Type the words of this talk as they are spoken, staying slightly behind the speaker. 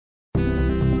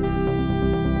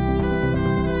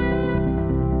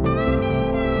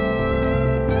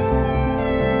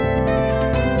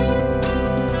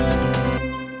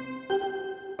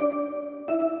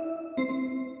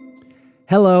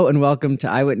Hello and welcome to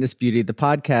Eyewitness Beauty, the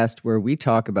podcast where we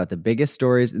talk about the biggest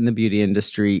stories in the beauty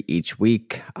industry each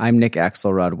week. I'm Nick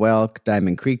Axelrod Welk.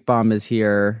 Diamond Creek Bomb is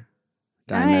here.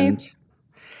 Diamond.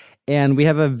 Hi. And we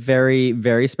have a very,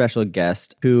 very special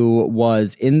guest who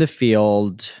was in the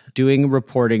field doing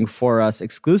reporting for us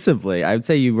exclusively. I would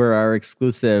say you were our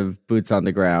exclusive boots on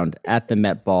the ground at the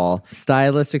Met Ball.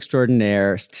 Stylist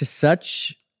extraordinaire to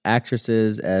such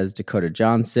actresses as Dakota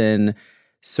Johnson,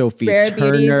 Sophie Rare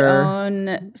Turner, Beauty's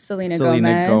own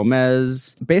Selena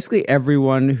Gomez. Basically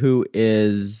everyone who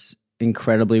is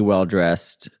incredibly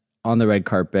well-dressed on the red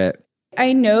carpet.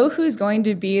 I know who's going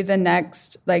to be the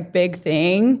next big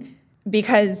thing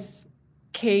because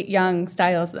Kate Young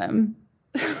styles them.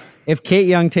 If Kate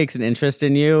Young takes an interest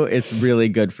in you, it's really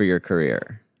good for your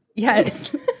career.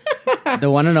 Yes. The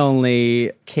one and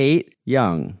only Kate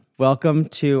Young. Welcome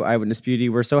to Eyewitness Beauty.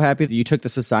 We're so happy that you took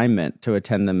this assignment to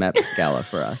attend the Met Gala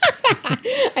for us.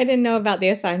 I didn't know about the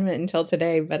assignment until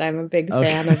today, but I'm a big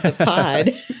fan of the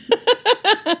pod.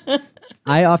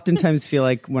 I oftentimes feel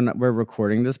like when we're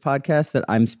recording this podcast that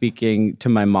I'm speaking to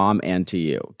my mom and to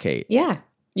you, Kate. Yeah,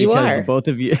 you are. Because both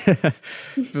of you,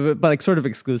 but sort of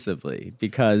exclusively,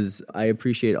 because I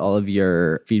appreciate all of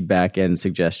your feedback and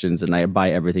suggestions, and I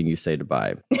buy everything you say to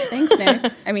buy. Thanks,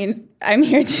 Nick. I mean, I'm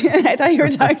here too. I thought you were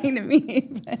talking to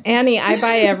me. Annie, I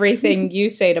buy everything you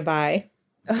say to buy.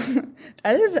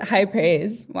 That is high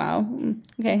praise. Wow.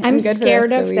 Okay. I'm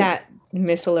scared of that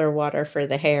micellar water for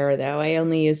the hair, though. I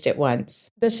only used it once.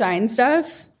 The shine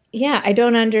stuff? Yeah, I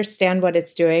don't understand what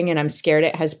it's doing, and I'm scared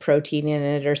it has protein in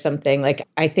it or something.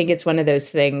 I think it's one of those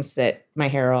things that my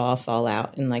hair will all fall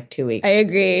out in 2 weeks. I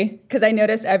agree, because I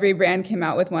noticed every brand came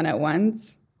out with one at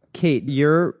once. Kate,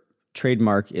 your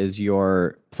trademark is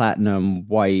your platinum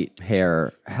white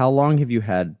hair. How long have you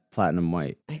had platinum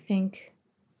white? I think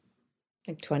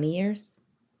 20 years,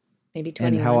 maybe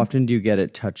 21. And how often do you get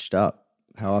it touched up?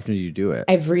 How often do you do it?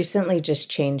 I've recently just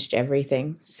changed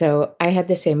everything. So I had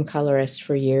the same colorist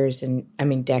for years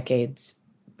decades,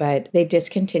 but they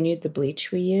discontinued the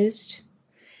bleach we used.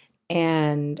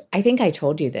 And I think I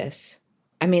told you this.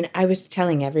 I was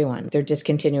telling everyone they're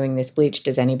discontinuing this bleach.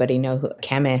 Does anybody know who?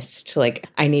 Chemist?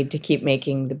 I need to keep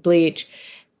making the bleach.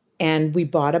 And we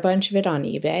bought a bunch of it on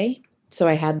eBay. So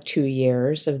I had 2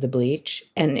 years of the bleach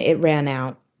and it ran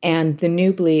out. And the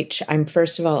new bleach, I'm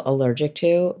first of all allergic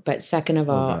to, but second of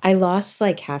all, I lost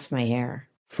half my hair.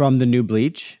 From the new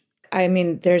bleach?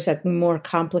 There's a more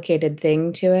complicated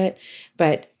thing to it,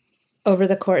 but over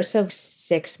the course of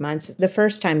 6 months, the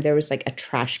first time there was a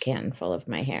trash can full of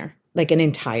my hair, an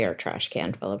entire trash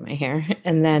can full of my hair.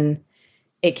 And then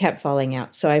it kept falling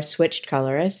out. So I've switched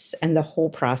colorists and the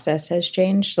whole process has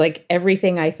changed.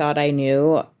 Everything I thought I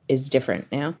knew is different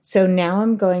now. So now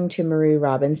I'm going to Marie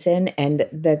Robinson and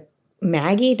the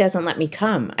Maggie doesn't let me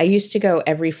come. I used to go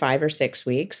every 5 or 6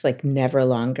 weeks, never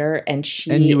longer. And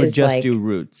you would just do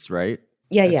roots, right?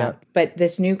 Yeah. But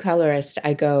this new colorist,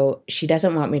 she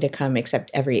doesn't want me to come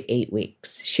except every 8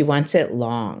 weeks. She wants it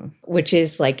long, which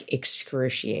is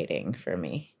excruciating for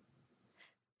me.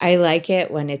 I like it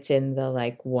when it's in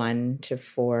the 1 to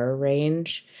 4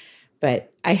 range,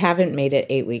 but I haven't made it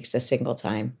 8 weeks a single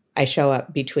time. I show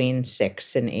up between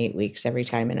 6 and 8 weeks every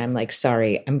time, and I'm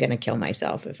sorry, I'm going to kill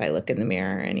myself if I look in the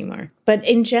mirror anymore. But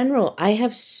in general, I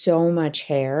have so much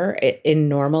hair in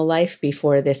normal life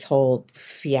before this whole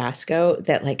fiasco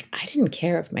that I didn't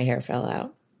care if my hair fell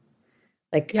out.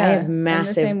 I have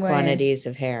massive quantities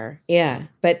of hair. Yeah.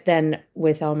 But then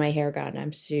with all my hair gone,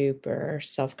 I'm super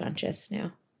self-conscious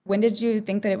now. When did you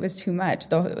think that it was too much?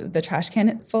 The trash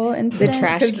can full incident? The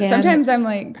trash can. Sometimes I'm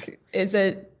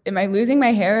am I losing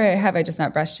my hair or have I just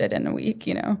not brushed it in a week,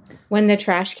 When the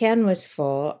trash can was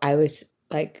full, I was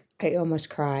I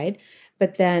almost cried.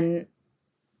 But then,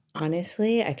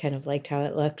 honestly, I kind of liked how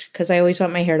it looked because I always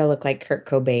want my hair to look like Kurt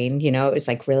Cobain. It was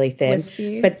really thin.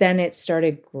 Wispy. But then it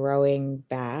started growing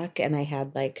back and I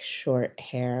had short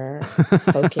hair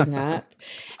poking up.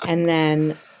 And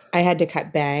then I had to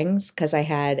cut bangs because I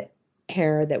had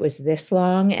hair that was this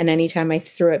long. And anytime I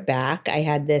threw it back, I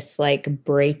had this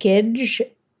breakage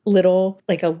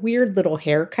a weird little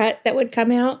haircut that would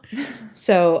come out.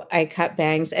 So I cut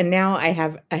bangs and now I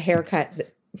have a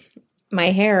haircut. My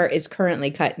hair is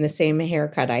currently cut in the same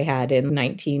haircut I had in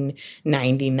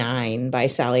 1999 by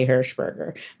Sally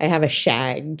Hirschberger. I have a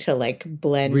shag to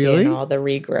blend in all the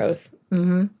regrowth.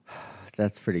 Mm-hmm.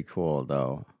 That's pretty cool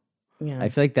though. Yeah. I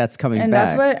feel like that's coming back. And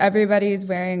that's what everybody's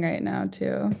wearing right now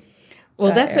too.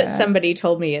 Well, that's what somebody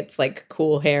told me. It's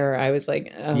cool hair. I was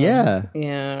like, oh, yeah,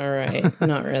 all right.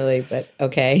 Not really, but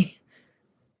okay.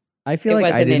 I feel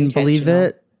I didn't believe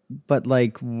it, but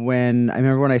when I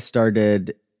remember when I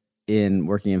started in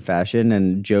working in fashion,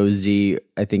 and Josie,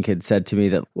 I think, had said to me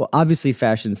that, well, obviously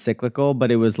fashion's cyclical,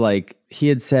 but it was like, he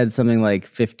had said something like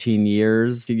 15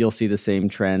 years, you'll see the same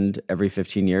trend every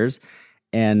 15 years.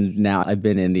 And now I've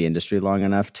been in the industry long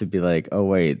enough to be like, oh,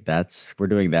 wait, we're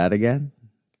doing that again?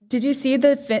 Did you see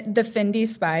the Fendi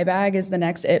spy bag is the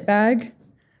next it bag?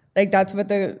 Like, that's what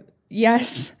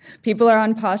yes. People are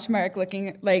on Poshmark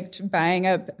looking, like, buying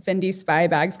up Fendi spy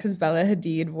bags because Bella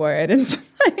Hadid wore it in some,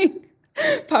 like,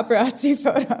 paparazzi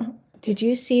photo. Did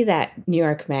you see that New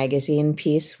York Magazine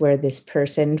piece where this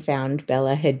person found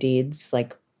Bella Hadid's,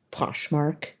 like,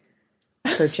 Poshmark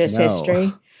purchase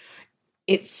history?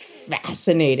 It's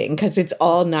fascinating because it's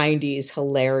all 90s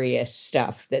hilarious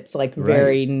stuff that's, like,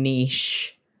 very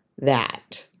niche.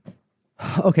 That.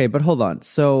 Okay, but hold on.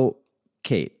 So,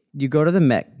 Kate, you go to the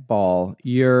Met Ball.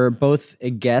 You're both a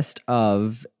guest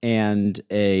of and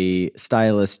a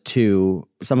stylist to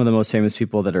some of the most famous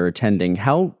people that are attending.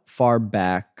 How far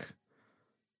back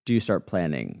do you start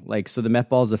planning? Like, so the Met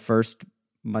Ball is the first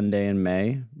Monday in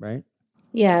May, right?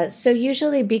 Yeah, so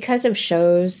usually because of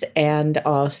shows and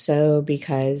also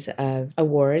because of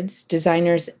awards,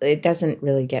 designers, it doesn't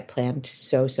really get planned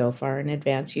so far in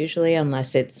advance usually,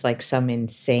 unless it's like some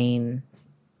insane,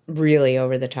 really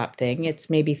over the top thing. It's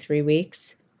maybe 3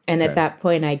 weeks. And at that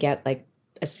point I get like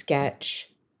a sketch.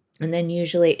 And then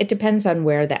usually it depends on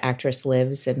where the actress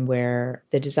lives and where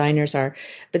the designers are.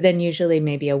 But then usually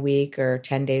maybe a week or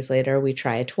 10 days later, we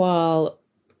try a toile,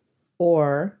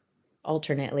 or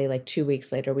alternately, like 2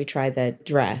 weeks later, we try the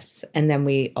dress and then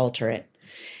we alter it.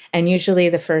 And usually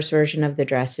the first version of the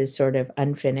dress is sort of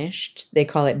unfinished. They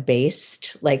call it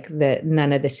based, like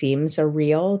none of the seams are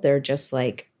real. They're just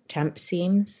like temp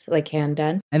seams, like hand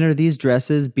done. And are these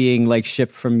dresses being like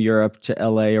shipped from Europe to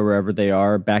LA or wherever they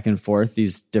are, back and forth,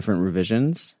 these different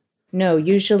revisions? No,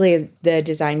 usually the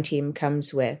design team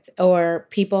comes with, or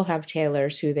people have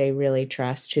tailors who they really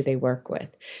trust, who they work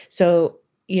with. So,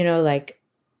 you know, like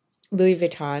Louis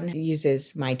Vuitton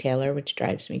uses my tailor, which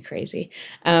drives me crazy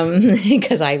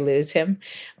because I lose him.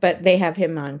 But they have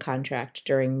him on contract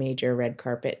during major red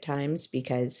carpet times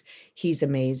because he's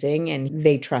amazing and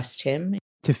they trust him.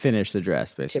 To finish the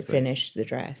dress, basically. To finish the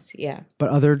dress, yeah. But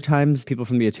other times, people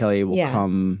from the atelier will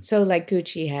come. So like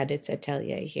Gucci had its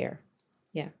atelier here.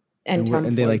 Yeah. And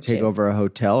Tom they Ford like take too. over a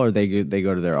hotel, or they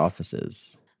go to their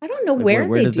offices? I don't know Like, where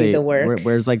they do the work.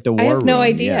 Where's like the war I have no room?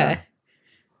 idea.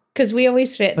 Because we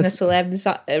always fit in the celebs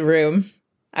room.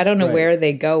 I don't know where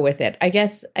they go with it. I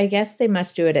guess they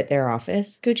must do it at their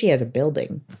office. Gucci has a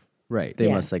building. Right. They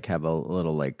must like have a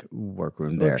little like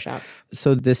workroom there. Workshop.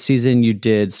 So this season you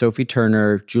did Sophie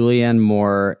Turner, Julianne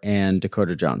Moore, and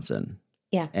Dakota Johnson.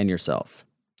 Yeah. And yourself.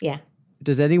 Yeah.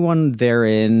 Does anyone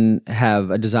therein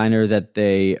have a designer that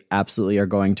they absolutely are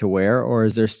going to wear? Or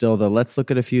is there still let's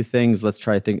look at a few things, let's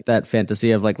try that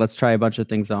fantasy of like, let's try a bunch of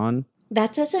things on?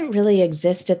 That doesn't really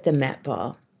exist at the Met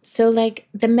Ball. So like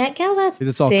the Met Gala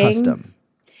It's all custom.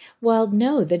 Well,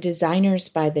 no, the designers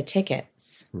buy the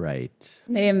tickets. Right.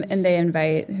 They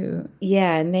invite who?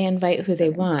 Yeah, and they invite who they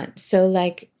want. So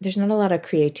like there's not a lot of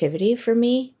creativity for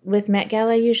me with Met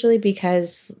Gala usually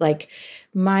because like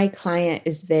my client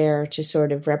is there to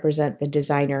sort of represent the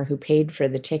designer who paid for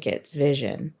the tickets'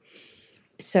 vision.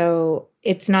 So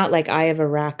it's not like I have a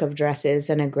rack of dresses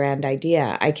and a grand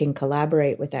idea. I can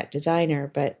collaborate with that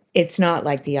designer, but it's not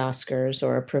like the Oscars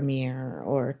or a premiere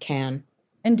or Cannes.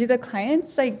 And do the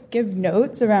clients like give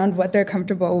notes around what they're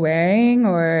comfortable wearing,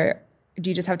 or do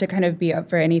you just have to kind of be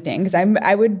up for anything? Because I'm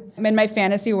in my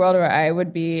fantasy world where I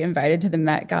would be invited to the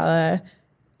Met Gala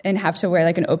and have to wear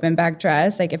like an open back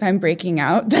dress. Like if I'm breaking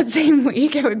out that same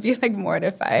week, I would be like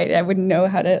mortified. I wouldn't know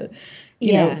how to,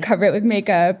 you know, cover it with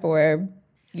makeup or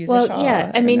use a shawl.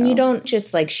 Yeah. I mean, you don't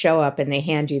just like show up and they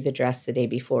hand you the dress the day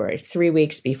before. 3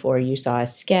 weeks before you saw a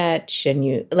sketch and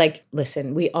you like,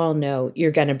 listen, we all know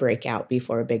you're going to break out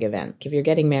before a big event. If you're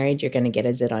getting married, you're going to get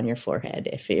a zit on your forehead.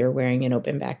 If you're wearing an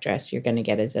open back dress, you're going to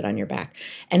get a zit on your back.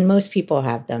 And most people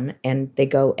have them and they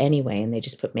go anyway and they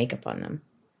just put makeup on them.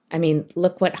 I mean,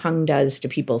 look what Hung does to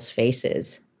people's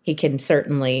faces. He can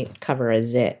certainly cover a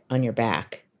zit on your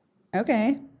back.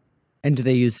 Okay. And do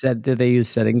they use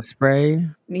setting spray?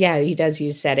 Yeah, he does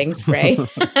use setting spray.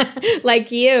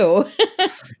 Like you.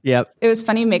 Yep. It was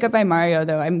funny. Makeup by Mario,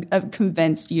 though, I'm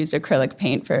convinced used acrylic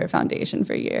paint for foundation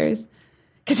for years.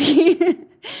 Because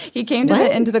he came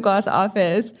to into the gloss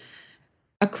office.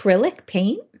 Acrylic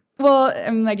paint? Well,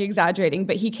 I'm like exaggerating,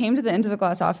 but he came to the Into the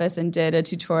Gloss office and did a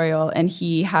tutorial, and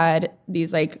he had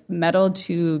these like metal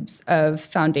tubes of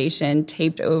foundation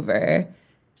taped over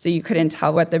so you couldn't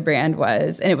tell what the brand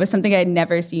was. And it was something I'd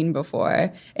never seen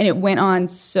before. And it went on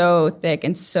so thick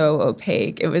and so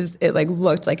opaque. It like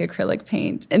looked like acrylic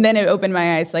paint. And then it opened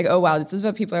my eyes like, oh, wow, this is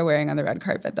what people are wearing on the red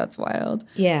carpet. That's wild.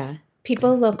 Yeah.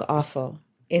 People look awful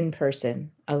in person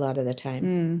a lot of the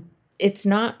time. It's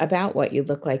not about what you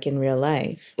look like in real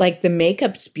life. Like the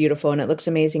makeup's beautiful and it looks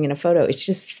amazing in a photo. It's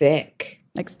just thick.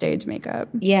 Like stage makeup.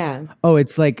 Yeah. Oh,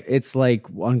 it's like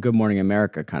on Good Morning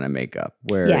America kind of makeup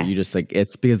where you just like,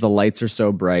 it's because the lights are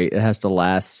so bright. It has to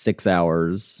last 6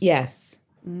 hours. Yes.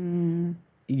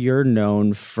 You're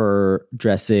known for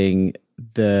dressing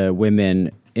the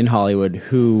women in Hollywood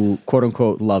who quote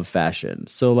unquote love fashion.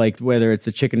 So like whether it's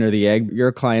the chicken or the egg,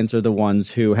 your clients are the ones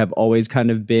who have always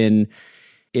kind of been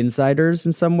insiders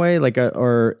in some way,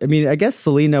 I guess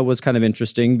Selena was kind of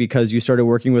interesting because you started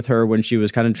working with her when she was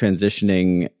kind of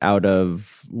transitioning out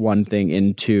of one thing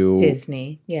into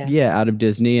Disney. Out of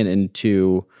Disney and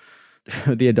into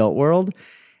the adult world.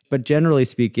 But generally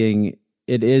speaking,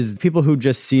 it is people who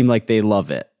just seem like they love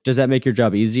it. Does that make your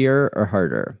job easier or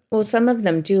harder? Well, some of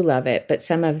them do love it, but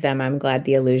some of them I'm glad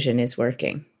the illusion is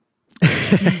working.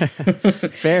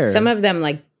 Fair. Some of them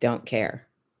like don't care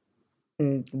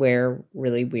and wear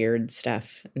really weird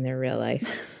stuff in their real life.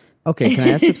 Okay, can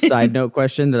I ask a side note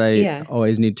question that I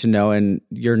always need to know? And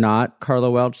you're not Carla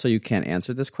Welch, so you can't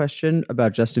answer this question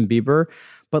about Justin Bieber.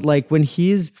 But like when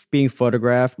he's being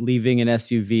photographed, leaving an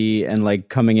SUV and like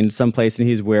coming into some place and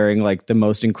he's wearing like the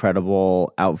most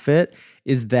incredible outfit,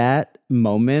 is that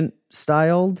moment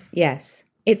styled? Yes.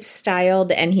 It's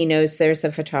styled and he knows there's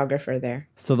a photographer there.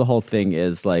 So the whole thing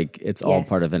is like it's all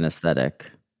part of an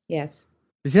aesthetic. Yes.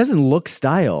 He doesn't look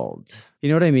styled. You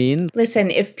know what I mean? Listen,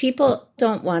 if people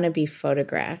don't want to be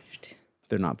photographed,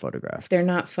 they're not photographed. They're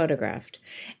not photographed.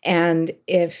 And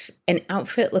if an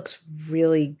outfit looks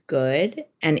really good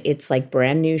and it's like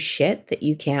brand new shit that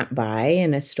you can't buy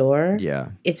in a store,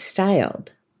 it's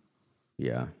styled.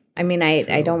 Yeah. I mean,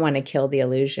 I don't want to kill the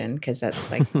illusion because that's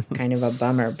like kind of a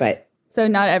bummer, but. So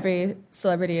not every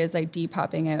celebrity is like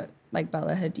de-popping out like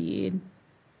Bella Hadid.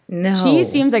 No. She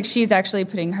seems like she's actually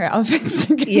putting her outfits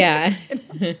together. Yeah.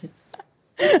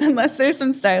 Unless there's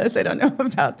some stylist I don't know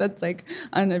about that's like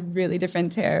on a really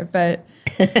different tear. But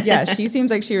yeah, she seems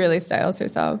like she really styles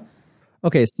herself.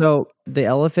 Okay, so the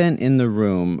elephant in the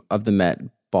room of the Met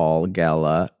Ball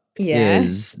Gala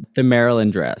is the Marilyn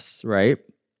dress, right?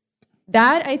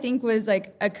 That I think was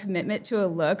like a commitment to a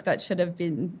look that should have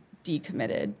been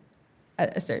decommitted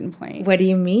at a certain point. What do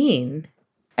you mean?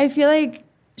 I feel like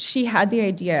she had the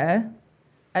idea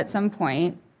at some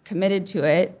point, committed to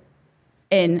it,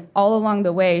 and all along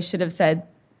the way should have said,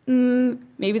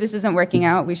 maybe this isn't working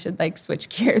out. We should like switch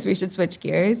gears. We should switch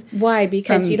gears. Why?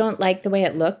 Because you don't like the way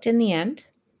it looked in the end?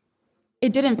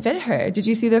 It didn't fit her. Did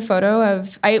you see the photo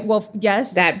of,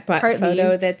 yes. That butt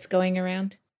photo that's going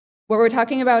around? What we're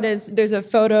talking about is there's a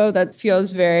photo that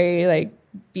feels very like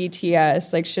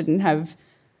BTS, like shouldn't have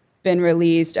been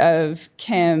released of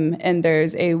Kim, and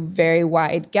there's a very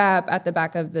wide gap at the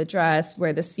back of the dress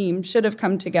where the seam should have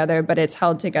come together, but it's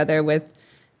held together with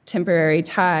temporary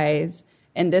ties.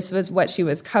 And this was what she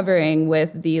was covering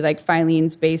with the like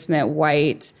Filene's Basement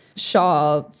white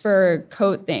shawl fur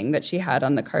coat thing that she had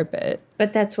on the carpet.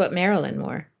 But that's what Marilyn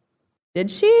wore. Did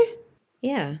she?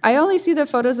 Yeah. I only see the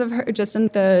photos of her just in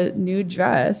the nude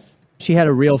dress. She had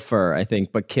a real fur, I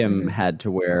think, but Kim had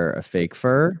to wear a fake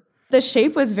fur. The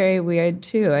shape was very weird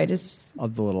too.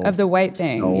 Of the white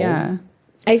thing, stole. yeah.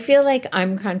 I feel like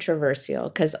I'm controversial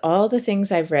because all the things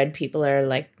I've read, people are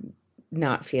like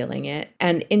not feeling it.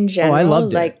 And in general, I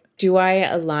loved it. Do I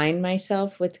align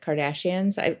myself with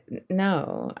Kardashians?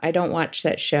 No, I don't watch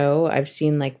that show. I've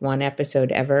seen like one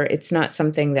episode ever. It's not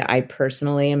something that I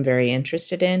personally am very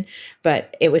interested in,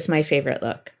 but it was my favorite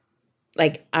look.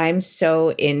 Like, I'm so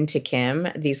into Kim,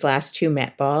 these last two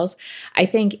Met Balls. I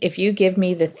think if you give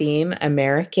me the theme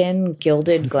American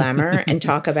Gilded Glamour and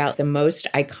talk about the most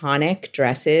iconic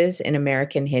dresses in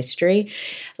American history,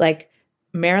 like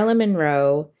Marilyn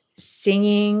Monroe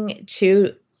singing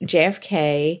to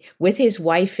JFK with his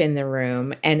wife in the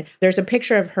room. And there's a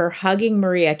picture of her hugging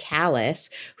Maria Callas,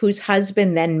 whose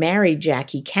husband then married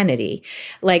Jackie Kennedy.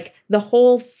 Like, the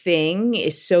whole thing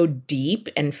is so deep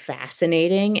and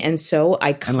fascinating and so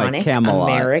iconic, and like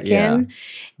American.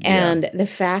 And the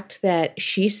fact that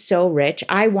she's so rich,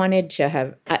 I wanted to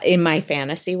have, in my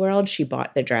fantasy world, she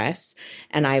bought the dress.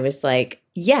 And I was like,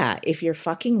 yeah, if you're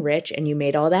fucking rich and you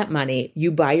made all that money, you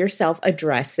buy yourself a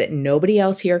dress that nobody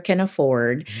else here can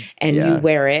afford and you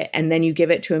wear it and then you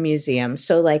give it to a museum.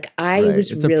 So like I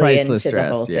was really into the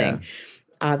whole thing.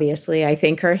 Obviously, I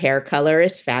think her hair color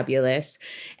is fabulous.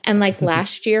 And like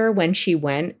last year when she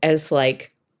went as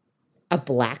like A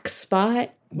Black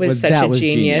Spot was That such a was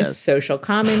genius social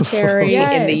commentary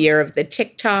in the year of the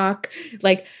TikTok.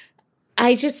 Like,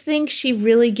 I just think she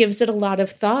really gives it a lot of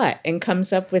thought and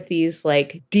comes up with these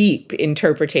like deep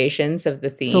interpretations of the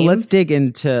theme. So can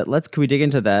we dig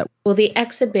into that? Well, the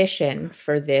exhibition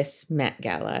for this Met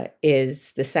Gala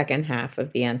is the second half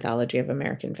of the Anthology of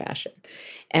American Fashion.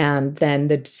 And then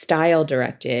the style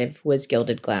directive was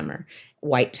Gilded Glamour,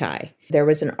 white tie. There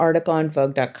was an article on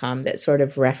Vogue.com that sort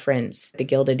of referenced the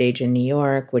Gilded Age in New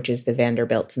York, which is the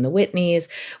Vanderbilts and the Whitneys,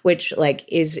 which like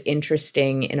is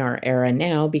interesting in our era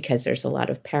now because there's a lot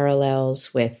of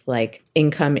parallels with like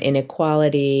income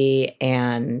inequality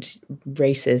and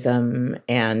racism.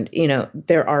 And, you know,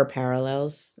 there are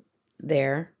parallels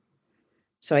there.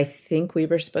 So I think we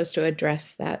were supposed to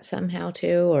address that somehow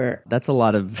too, or that's a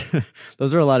lot of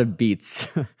those are a lot of beats.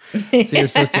 So you're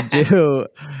supposed to do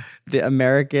the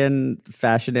American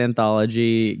Fashion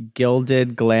Anthology,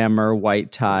 Gilded Glamour,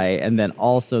 white tie, and then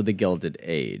also the Gilded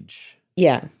Age.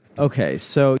 Yeah. Okay,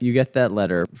 so you get that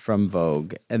letter from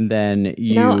Vogue, and then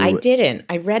you... No, I didn't.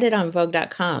 I read it on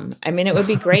Vogue.com. I mean, it would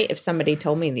be great if somebody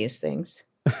told me these things.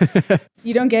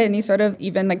 You don't get any sort of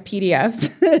even like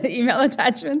PDF email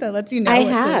attachment that lets you know? I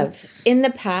have. In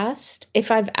the past, if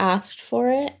I've asked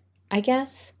for it, I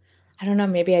guess. I don't know,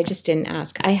 maybe I just didn't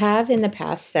ask. I have in the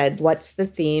past said, what's the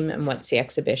theme and what's the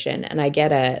exhibition? And I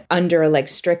get under like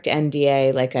strict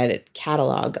NDA, like a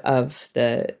catalog of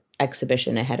the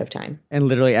exhibition ahead of time. And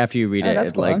literally after you read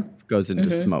it cool. like goes into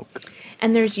smoke.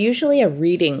 And there's usually a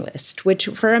reading list, which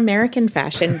for American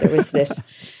fashion, there was this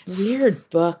weird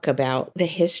book about the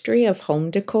history of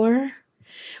home decor,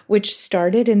 which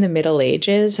started in the Middle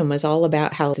Ages and was all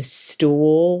about how the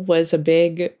stool was a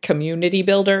big community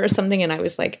builder or something. And I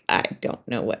was like, I don't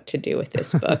know what to do with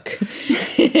this book.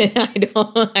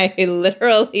 I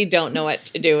literally don't know what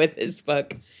to do with this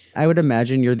book. I would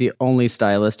imagine you're the only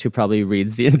stylist who probably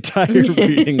reads the entire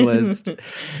reading list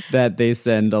that they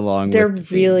send along. They're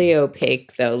really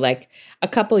opaque, though. Like a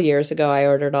couple years ago, I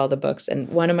ordered all the books, and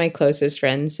one of my closest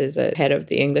friends is a head of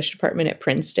the English department at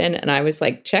Princeton, and I was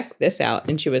like, check this out.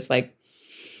 And she was like,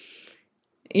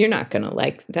 you're not going to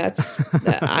like that.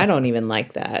 I don't even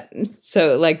like that.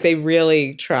 So like they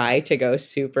really try to go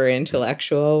super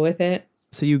intellectual with it.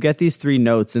 So you get these 3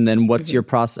 notes, and then what's your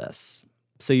process?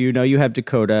 So you know you have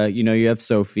Dakota, you know you have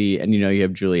Sophie, and you know you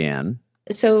have Julianne.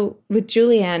 So with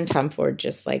Julianne, Tom Ford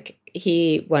just like,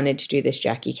 he wanted to do this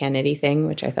Jackie Kennedy thing,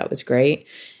 which I thought was great.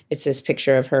 It's this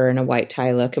picture of her in a white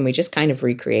tie look, and we just kind of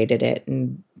recreated it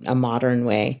in a modern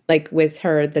way. Like with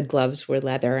her, the gloves were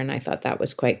leather, and I thought that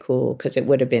was quite cool because it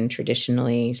would have been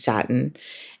traditionally satin,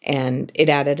 and it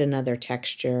added another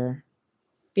texture.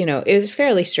 You know, it was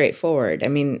fairly straightforward. I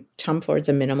mean, Tom Ford's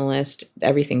a minimalist.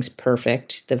 Everything's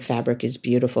perfect. The fabric is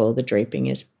beautiful. The draping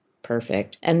is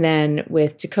perfect. And then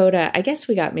with Dakota, I guess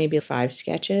we got maybe 5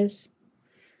 sketches.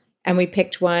 And we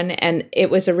picked one. And it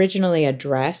was originally a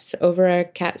dress over a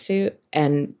catsuit.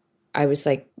 And I was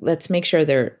like, let's make sure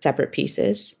they're separate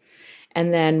pieces.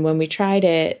 And then when we tried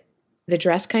it, the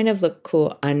dress kind of looked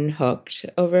cool unhooked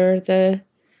over the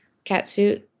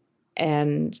catsuit.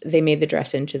 And they made the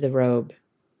dress into the robe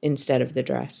instead of the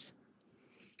dress,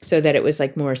 so that it was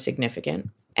like more significant.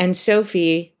 And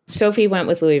Sophie went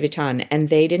with Louis Vuitton, and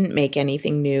they didn't make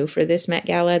anything new for this Met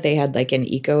Gala. They had like an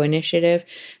eco initiative.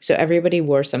 So everybody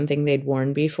wore something they'd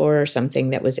worn before or something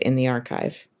that was in the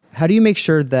archive. How do you make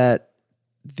sure that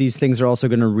these things are also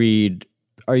going to read?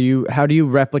 How do you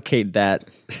replicate that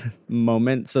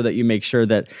moment so that you make sure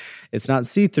that it's not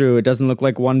see-through, it doesn't look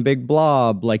like one big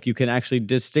blob, like you can actually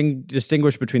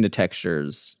distinguish between the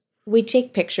textures? We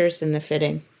take pictures in the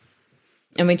fitting,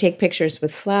 and we take pictures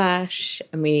with flash,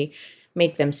 and we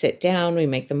make them sit down, we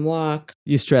make them walk.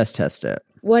 You stress test it.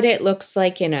 What it looks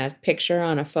like in a picture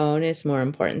on a phone is more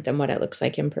important than what it looks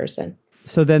like in person.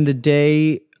 So then the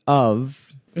day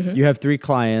of, you have 3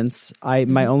 clients.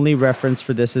 My only reference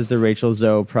for this is the Rachel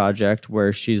Zoe project,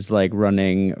 where she's like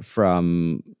running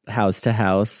from house to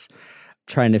house,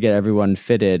 trying to get everyone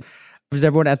fitted. Is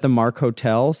everyone at the Mark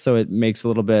Hotel? So it makes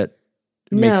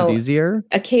it easier?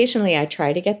 Occasionally I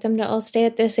try to get them to all stay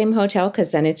at the same hotel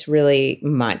because then it's really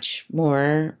much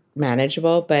more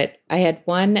manageable. But I had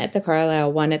one at the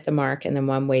Carlisle, one at the Mark, and then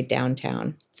one way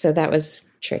downtown. So that was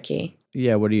tricky.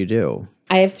 Yeah, what do you do?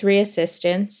 I have 3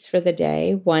 assistants for the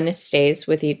day. One stays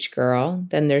with each girl.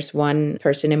 Then there's one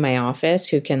person in my office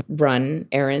who can run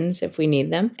errands if we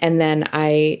need them. And then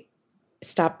I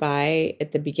stop by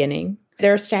at the beginning.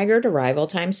 There are staggered arrival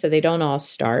times, so they don't all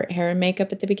start hair and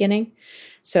makeup at the beginning.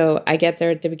 So I get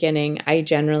there at the beginning. I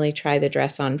generally try the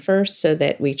dress on first so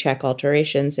that we check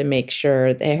alterations and make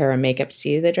sure the hair and makeup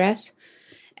see the dress.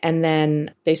 And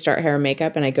then they start hair and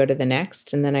makeup and I go to the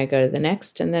next and then I go to the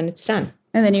next and then it's done.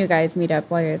 And then you guys meet up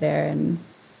while you're there and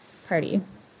party.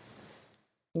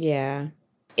 Yeah.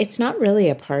 It's not really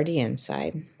a party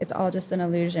inside. It's all just an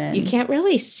illusion. You can't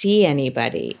really see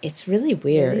anybody. It's really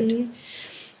weird. Really?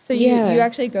 So you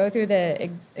actually go through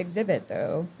the exhibit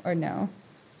though, or no?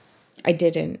 I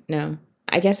didn't, no.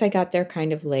 I guess I got there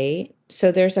kind of late.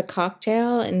 So there's a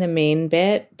cocktail in the main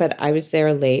bit, but I was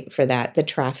there late for that. The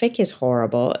traffic is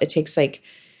horrible. It takes like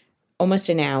almost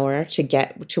an hour to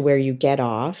get to where you get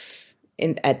off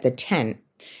at the tent.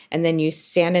 And then you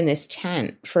stand in this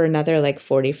tent for another like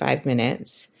 45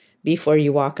 minutes before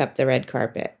you walk up the red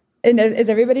carpet. And is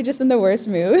everybody just in the worst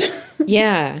mood?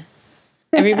 Yeah.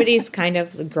 Everybody's kind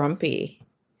of grumpy.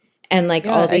 And like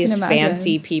all these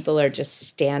fancy people are just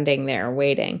standing there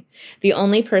waiting. The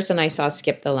only person I saw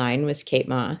skip the line was Kate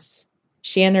Moss.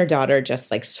 She and her daughter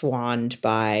just like swanned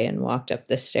by and walked up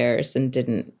the stairs and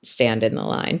didn't stand in the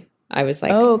line. I was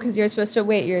like, oh, because you're supposed to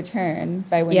wait your turn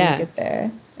by when you get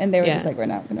there. And they were just like, we're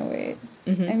not going to wait.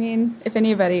 Mm-hmm. I mean, if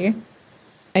anybody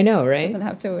I know, right? Doesn't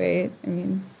have to wait. I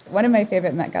mean, one of my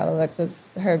favorite Met Gala looks was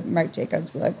her Marc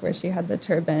Jacobs look where she had the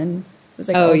turban. It was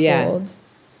like all gold.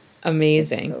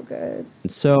 Amazing. It's so good.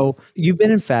 So you've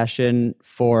been in fashion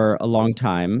for a long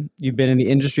time. You've been in the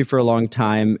industry for a long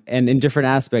time. And in different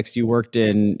aspects,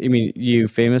 you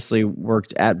famously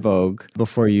worked at Vogue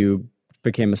before you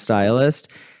became a stylist.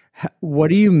 What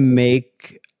do you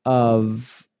make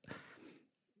of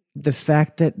the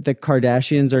fact that the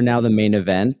Kardashians are now the main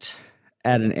event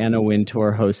at an Anna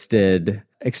Wintour hosted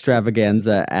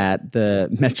extravaganza at the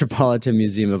Metropolitan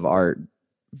Museum of Art,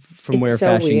 from where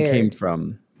fashion came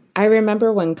from? I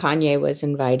remember when Kanye was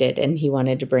invited and he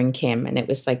wanted to bring Kim, and it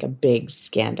was like a big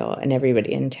scandal and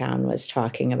everybody in town was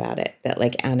talking about it, that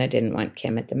like Anna didn't want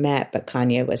Kim at the Met, but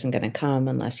Kanye wasn't going to come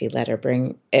unless he let her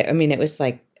bring. I mean, it was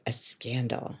like a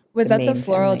scandal. Was that the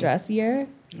floral dress year?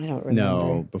 I don't remember.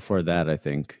 No, before that, I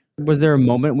think. Was there a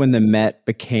moment when the Met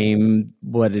became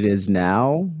what it is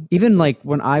now? Even like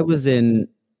when I was in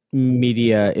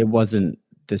media, it wasn't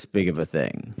this big of a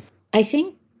thing. I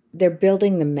think they're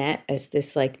building the Met as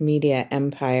this like media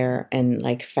empire and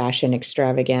like fashion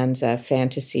extravaganza,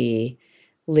 fantasy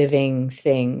living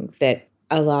thing that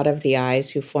a lot of the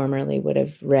eyes who formerly would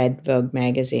have read Vogue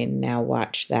magazine now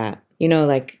watch that. You know,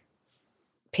 like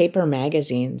paper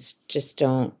magazines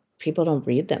people don't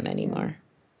read them anymore.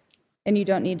 And you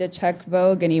don't need to check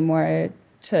Vogue anymore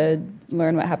to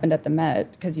learn what happened at the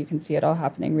Met because you can see it all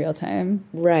happening real time.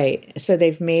 Right. So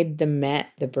they've made the Met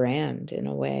the brand in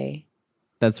a way.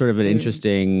 That's sort of an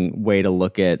interesting way to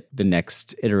look at the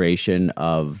next iteration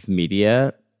of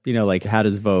media. You know, like how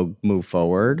does Vogue move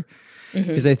forward?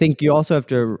 Because I think you also have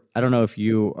to, I don't know if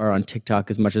you are on TikTok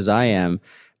as much as I am,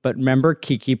 but remember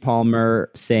Keke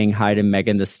Palmer saying hi to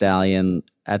Megan Thee Stallion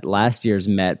at last year's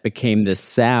Met became this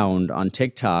sound on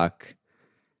TikTok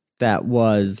that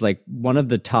was like one of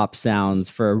the top sounds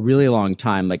for a really long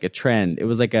time, like a trend. It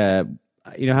was like you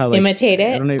know how like imitate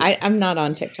it. I'm not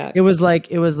on TikTok. It was like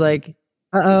it's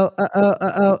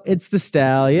the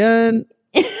stallion.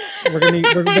 We're gonna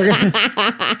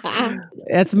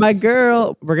that's my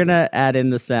girl. We're gonna add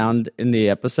in the sound in the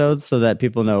episode so that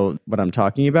people know what I'm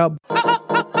talking about.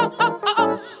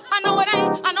 I know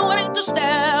it ain't the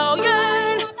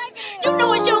stallion. You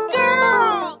know it's your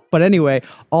girl. But anyway,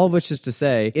 all of which is to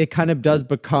say, it kind of does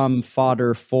become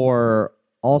fodder for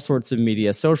all sorts of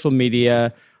media, social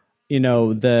media, you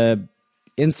know, the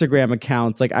Instagram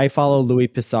accounts. Like I follow Louis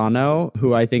Pisano,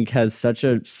 who I think has such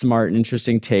a smart and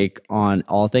interesting take on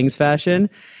all things fashion.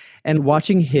 And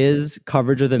watching his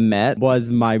coverage of the Met was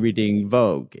my reading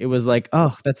Vogue. It was like,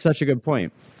 oh, that's such a good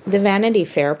point. The Vanity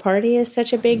Fair party is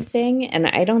such a big thing, and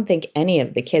I don't think any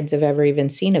of the kids have ever even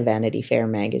seen a Vanity Fair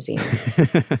magazine.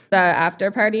 The after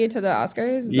party to the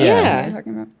Oscars? Yeah. What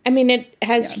talking about? I mean, it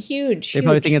has huge They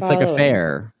probably think it's following. like a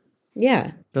fair.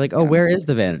 Yeah. They're like, oh, where is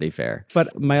the Vanity Fair?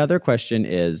 But my other question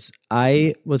is,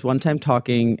 I was one time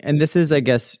talking, and this is, I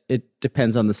guess, it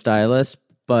depends on the stylist,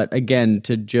 but again,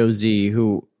 to Josie,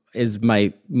 who is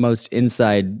my most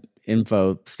inside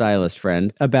info stylist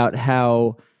friend, about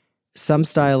how some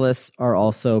stylists are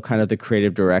also kind of the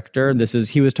creative director. And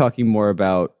he was talking more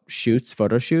about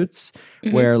photo shoots,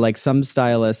 where like some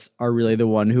stylists are really the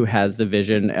one who has the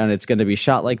vision and it's going to be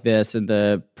shot like this and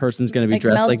the person's going to be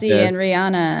dressed like this. And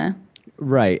Rihanna.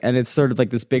 Right. And it's sort of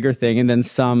like this bigger thing. And then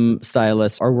some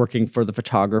stylists are working for the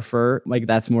photographer. Like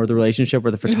that's more the relationship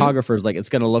where the photographer is like, it's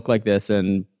going to look like this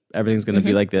and everything's going to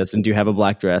be like this. And do you have a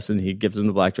black dress? And he gives them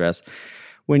the black dress.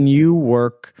 When you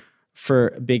work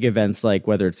for big events like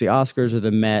whether it's the Oscars or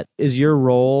the Met, is your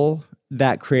role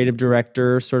that creative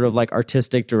director, sort of like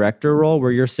artistic director role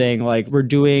where you're saying like, we're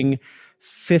doing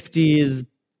 50s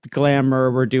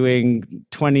glamour, we're doing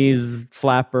 20s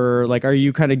flapper? Like, are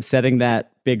you kind of setting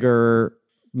that bigger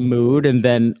mood and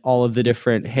then all of the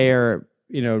different hair,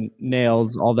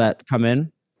 nails, all that come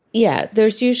in? Yeah,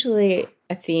 there's usually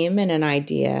a theme and an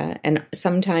idea. And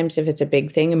sometimes if it's a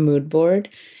big thing, a mood board.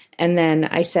 And then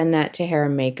I send that to hair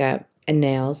and makeup and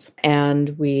nails, and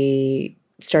we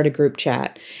start a group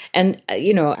chat. And,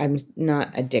 I'm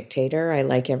not a dictator. I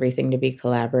like everything to be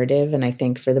collaborative. And I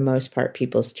think for the most part,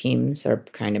 people's teams are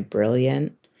kind of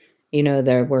brilliant.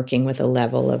 They're working with a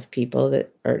level of people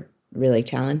that are really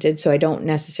talented. So I don't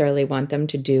necessarily want them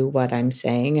to do what I'm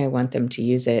saying. I want them to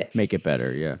use it. Make it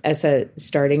better, yeah. As a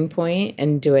starting point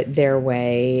and do it their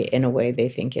way in a way they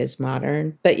think is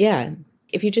modern. But yeah,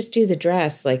 if you just do the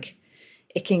dress, like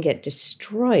it can get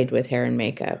destroyed with hair and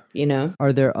makeup,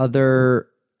 Are there other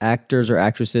actors or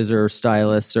actresses or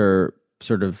stylists or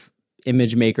sort of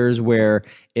image makers where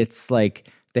it's like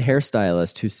the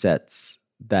hairstylist who sets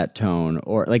that tone?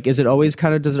 Or like, does it always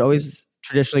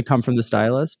traditionally come from the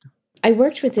stylist? I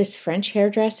worked with this French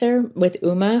hairdresser with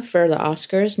Uma for the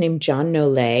Oscars named John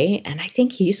Nollet, and I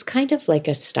think he's kind of like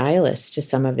a stylist to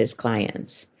some of his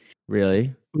clients.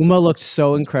 Really? Uma looked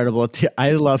so incredible.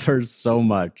 I love her so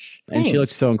much. Thanks. And she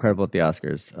looked so incredible at the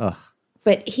Oscars. Ugh.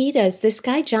 But this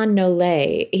guy, John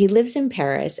Nollet, he lives in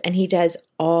Paris and he does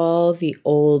all the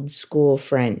old school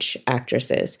French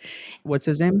actresses. What's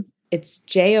his name? It's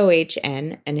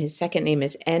John, and his second name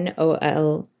is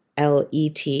Nollet,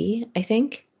 I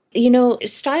think.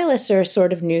 Stylists are a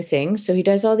sort of new thing. So he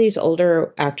does all these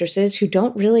older actresses who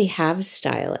don't really have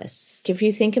stylists. If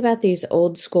you think about these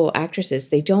old school actresses,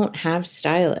 they don't have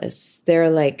stylists. They're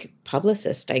like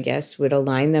publicists, I guess, would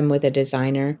align them with a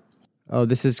designer. Oh,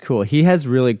 this is cool. He has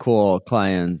really cool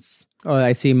clients. Oh,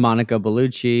 I see Monica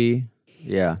Bellucci.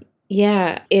 Yeah.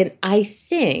 Yeah. And I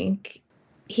think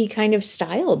he kind of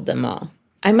styled them all.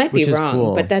 I might be wrong,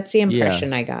 cool. But that's the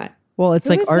impression I got. Well, it's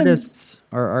like artists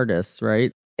are artists,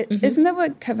 right? Isn't that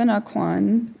what Kevin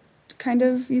Aucoin kind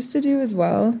of used to do as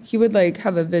well? He would like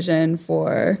have a vision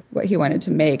for what he wanted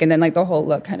to make, and then like the whole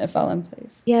look kind of fell in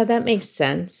place. Yeah, that makes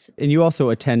sense. And you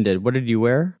also attended. What did you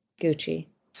wear? Gucci.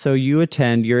 So you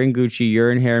attend, you're in Gucci,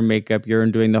 you're in hair and makeup, you're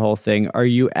in doing the whole thing. Are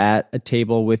you at a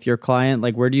table with your client?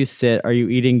 Like, where do you sit? Are you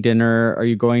eating dinner? Are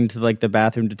you going to like the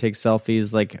bathroom to take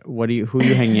selfies? Like, who are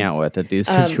you hanging out with at these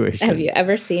situations? Have you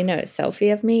ever seen a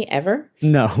selfie of me ever?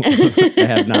 No, I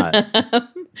have not.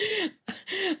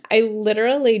 I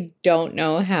literally don't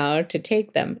know how to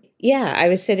take them. Yeah, I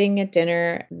was sitting at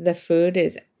dinner. The food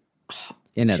is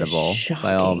inedible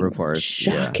by all reports.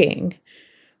 Shocking. Yeah.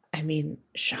 I mean,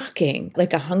 shocking,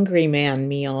 like a hungry man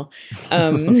meal.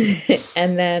 And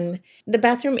then the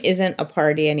bathroom isn't a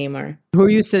party anymore. Who are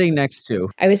you sitting next to?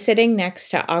 I was sitting next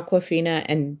to Aquafina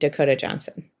and Dakota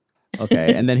Johnson.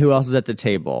 Okay. And then who else is at the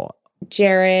table?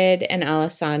 Jared and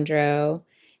Alessandro.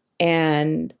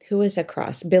 And who was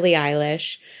across? Billie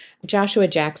Eilish, Joshua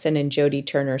Jackson, and Jodie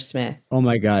Turner-Smith. Oh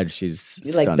my God, she's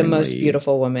like the most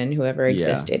beautiful woman who ever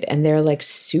existed. Yeah. And they're like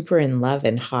super in love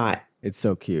and hot. It's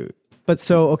so cute. But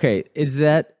so, okay, is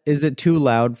it too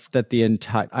loud that the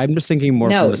entire, I'm just thinking more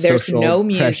from the social no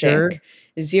music, pressure.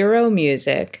 Zero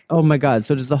music. Oh my God.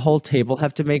 So does the whole table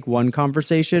have to make one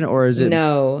conversation, or is it?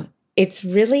 No, it's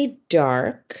really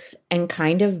dark and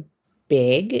kind of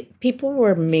big. People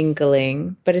were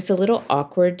mingling, but it's a little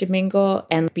awkward to mingle.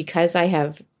 And because I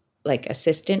have like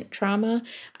assistant trauma,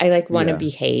 I like want to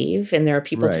behave. And there are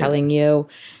people telling you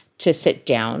to sit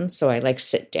down. So I like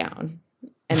sit down.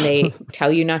 And they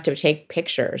tell you not to take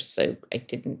pictures. So I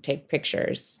didn't take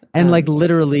pictures. And like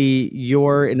literally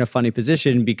you're in a funny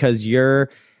position because you're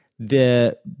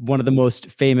one of the most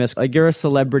famous, like you're a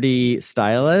celebrity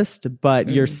stylist, but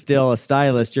you're still a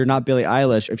stylist. You're not Billie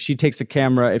Eilish. If she takes a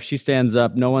camera, if she stands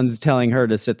up, no one's telling her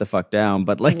to sit the fuck down.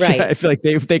 But like, I feel like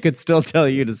they could still tell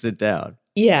you to sit down.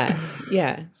 Yeah.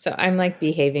 Yeah. So I'm like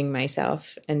behaving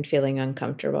myself and feeling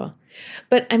uncomfortable.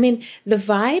 But I mean, the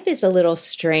vibe is a little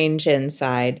strange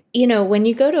inside. You know, when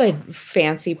you go to a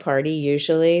fancy party,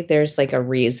 usually there's like a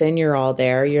reason you're all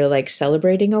there. You're like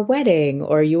celebrating a wedding,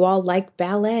 or you all like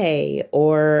ballet,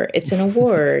 or it's an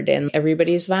award and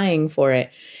everybody's vying for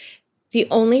it. The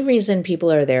only reason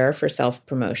people are there for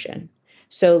self-promotion.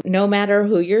 So no matter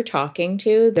who you're talking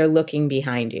to, they're looking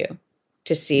behind you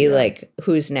to see like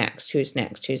who's next.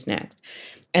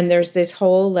 And there's this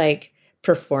whole like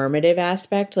performative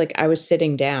aspect. Like I was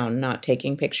sitting down, not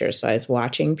taking pictures. So I was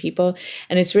watching people,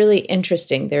 and it's really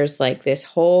interesting. There's like this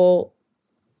whole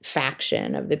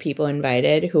faction of the people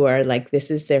invited who are like,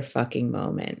 this is their fucking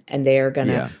moment. And they are going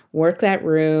to work that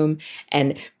room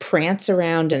and prance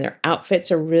around, and their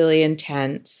outfits are really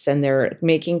intense, and they're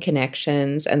making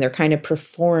connections, and they're kind of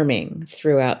performing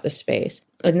throughout the space.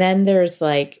 And then there's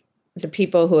like the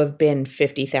people who have been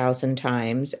 50,000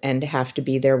 times and have to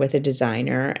be there with a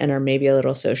designer and are maybe a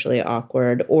little socially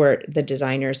awkward, or the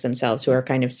designers themselves who are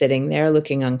kind of sitting there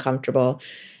looking uncomfortable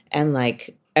and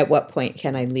like, at what point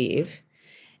can I leave?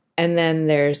 And then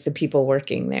there's the people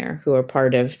working there who are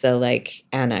part of the like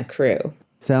Anna crew.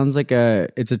 Sounds like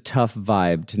it's a tough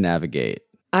vibe to navigate.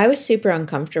 I was super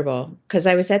uncomfortable because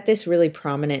I was at this really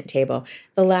prominent table.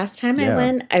 The last time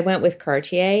I went with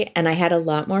Cartier, and I had a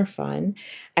lot more fun.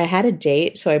 I had a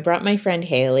date, so I brought my friend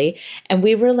Haley, and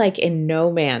we were like in no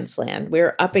man's land. We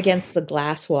were up against the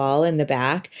glass wall in the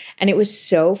back, and it was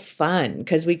so fun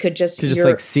because we could just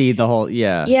like see the whole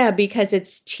Yeah, because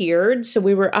it's tiered. So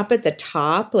we were up at the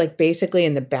top, like basically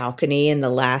in the balcony in the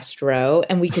last row,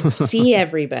 and we could see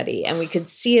everybody, and we could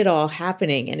see it all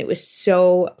happening, and it was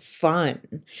so fun.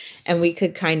 And we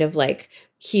could kind of like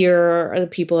hear the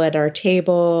people at our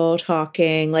table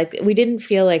talking. Like we didn't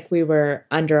feel like we were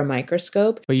under a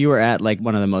microscope. But you were at like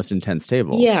one of the most intense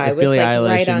tables. Yeah, like it was Billie like Eilish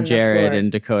right on and the Jared floor.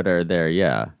 and Dakota are there.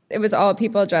 Yeah. It was all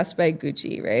people dressed by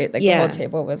Gucci, right? Like the whole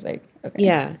table was like, okay.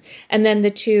 Yeah. And then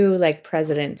the two like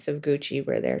presidents of Gucci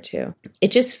were there too. It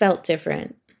just felt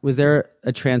different. Was there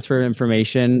a transfer of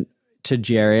information to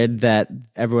Jared that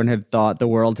everyone had thought, the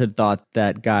world had thought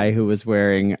that guy who was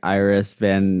wearing Iris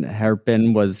Van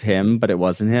Herpen was him, but it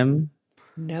wasn't him?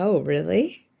 No,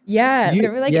 really? Yeah,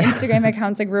 there were like Instagram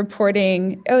accounts like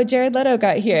reporting, oh, Jared Leto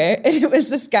got here. And it was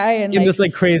this guy in this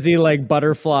like crazy like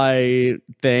butterfly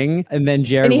thing. And then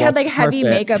Jared and he had like heavy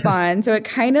makeup on. So it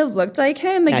kind of looked like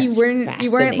him. Like you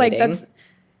weren't like, that's,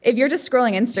 if you're just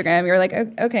scrolling Instagram, you're like,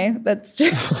 oh, okay, that's true.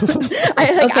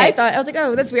 I thought, I was like,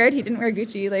 oh, that's weird. He didn't wear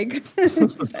Gucci. Like,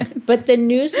 but the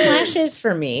news flashes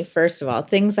for me, first of all,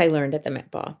 things I learned at the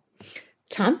Met Ball.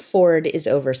 Tom Ford is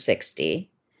over 60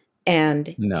 and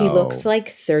he looks like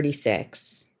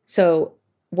 36. So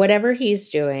whatever he's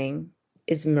doing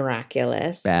is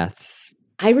miraculous. Baths.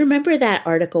 I remember that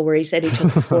article where he said he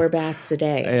took 4 baths a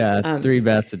day. Yeah, 3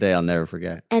 baths a day. I'll never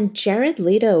forget. And Jared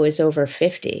Leto is over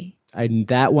 50.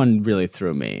 That one really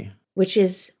threw me. Which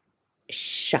is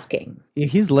shocking.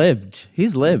 He's lived.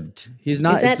 He's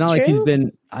not, it's not like he's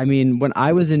been, I mean, when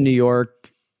I was in New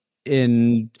York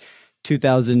in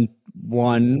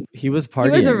 2001, he was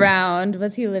partying. He was around.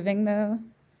 Was he living though?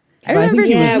 I remember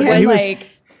he was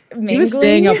mingling. He was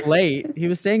staying up late. He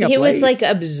was like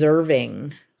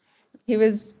observing. He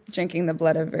was drinking the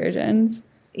blood of virgins.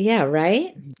 Yeah,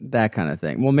 right? That kind of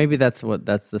thing. Well, maybe that's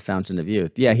the fountain of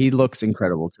youth. Yeah, he looks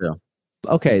incredible too.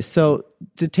 Okay, so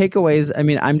the takeaways, I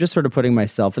mean, I'm just sort of putting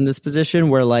myself in this position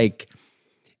where like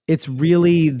it's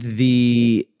really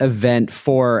the event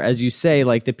for, as you say,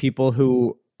 like the people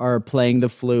who are playing the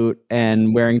flute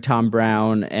and wearing Tom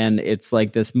Brown, and it's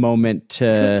like this moment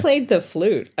to... Who played the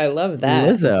flute? I love that.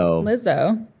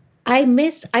 Lizzo. I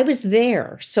was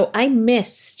there, so I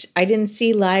missed. I didn't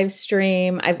see live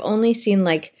stream. I've only seen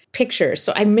like pictures,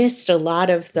 so I missed a lot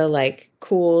of the like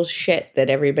cool shit that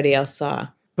everybody else saw.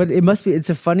 But it's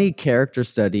a funny character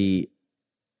study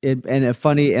and a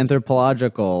funny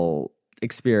anthropological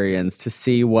experience to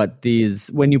see what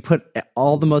when you put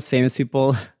all the most famous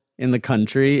people in the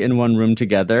country in one room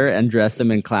together and dress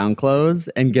them in clown clothes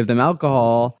and give them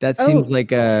alcohol, that seems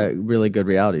like a really good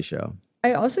reality show.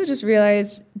 I also just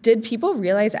realized, did people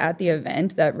realize at the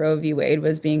event that Roe v. Wade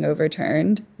was being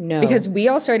overturned? No. Because we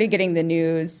all started getting the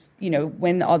news,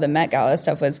 when all the Met Gala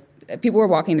stuff was, people were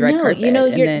walking the red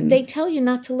carpet. They tell you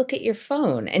not to look at your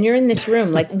phone, and you're in this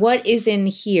room. Like, what is in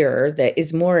here that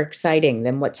is more exciting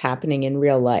than what's happening in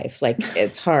real life? Like,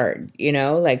 it's hard,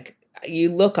 like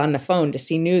you look on the phone to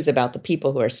see news about the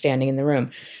people who are standing in the room.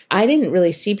 I didn't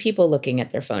really see people looking at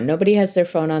their phone. Nobody has their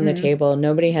phone on the table.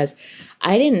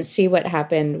 I didn't see what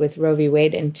happened with Roe v.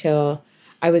 Wade until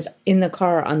I was in the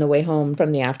car on the way home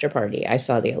from the after party. I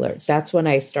saw the alerts. That's when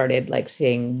I started like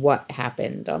seeing what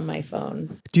happened on my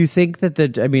phone. Do you think that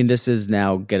this is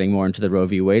now getting more into the Roe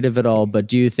v. Wade of it all, but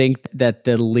do you think that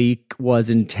the leak was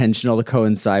intentional to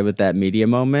coincide with that media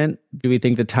moment? Do we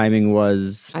think the timing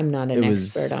was... I'm not an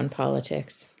expert on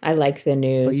politics. I like the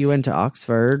news. But you went to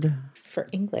Oxford? For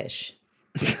English.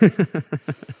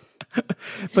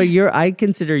 But I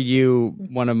consider you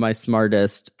one of my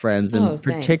smartest friends, and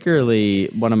particularly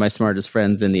one of my smartest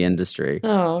friends in the industry.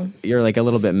 Oh. You're like a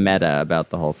little bit meta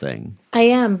about the whole thing. I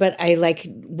am, but I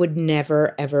would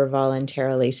never, ever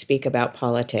voluntarily speak about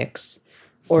politics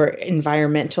or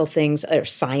environmental things or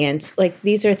science. Like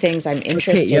these are things I'm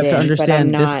interested in. You have to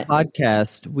understand, but I'm this not.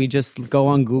 podcast, we just go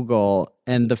on Google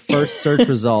and the first search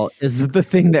result is the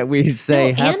thing that we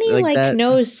say. No, Annie that.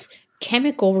 knows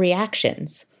chemical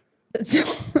reactions.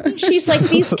 She's like,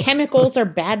 these chemicals are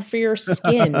bad for your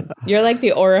skin. You're like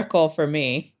the oracle for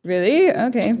me. Really?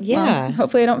 Okay. Yeah. Well,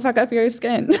 hopefully I don't fuck up your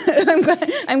skin.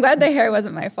 I'm glad the hair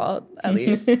wasn't my fault, at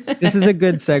least. This is a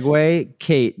good segue.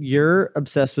 Kate, you're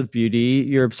obsessed with beauty.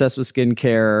 You're obsessed with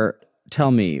skincare.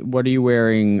 Tell me, what are you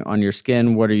wearing on your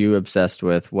skin? What are you obsessed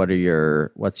with? What's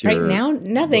your right now?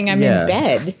 Nothing. I'm in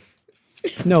bed.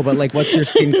 No, but like, what's your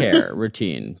skincare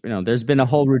routine? There's been a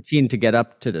whole routine to get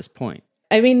up to this point.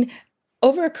 I mean,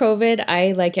 over COVID,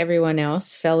 I, like everyone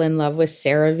else, fell in love with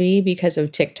CeraVe because of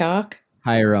TikTok.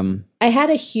 Hiram. I had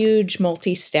a huge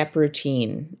multi-step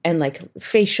routine and like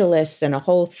facialists and a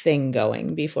whole thing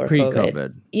going before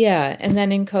Pre-COVID. Yeah. And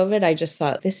then in COVID, I just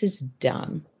thought, this is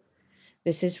dumb.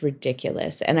 This is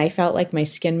ridiculous. And I felt like my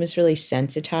skin was really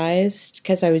sensitized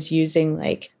because I was using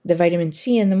like the vitamin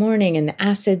C in the morning and the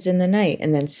acids in the night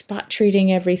and then spot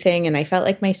treating everything. And I felt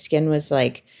like my skin was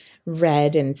like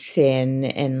red and thin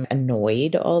and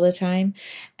annoyed all the time.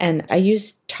 And I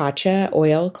used Tatcha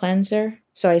oil cleanser.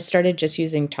 So I started just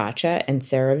using Tatcha and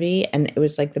CeraVe, and it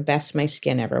was like the best my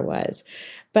skin ever was.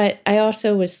 But I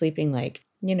also was sleeping like,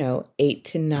 8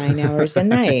 to 9 hours a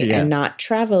night and not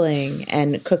traveling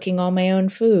and cooking all my own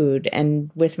food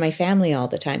and with my family all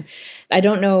the time. I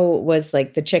don't know, was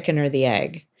like the chicken or the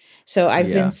egg. So I've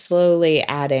been slowly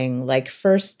adding, like,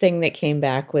 first thing that came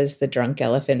back was the Drunk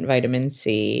Elephant vitamin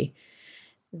C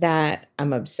that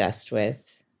I'm obsessed with.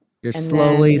 You're And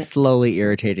slowly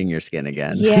irritating your skin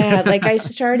again. Yeah, like I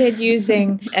started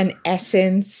using an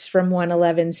essence from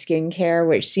 111 Skincare,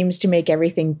 which seems to make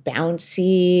everything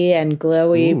bouncy and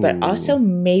glowy, but also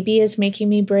maybe is making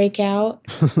me break out.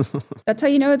 That's how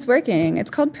you know it's working.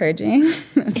 It's called purging.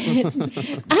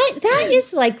 That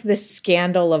is like the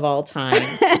scandal of all time.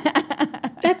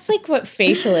 That's like what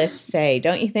facialists say,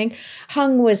 don't you think?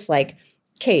 Hung was like,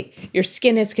 Kate, your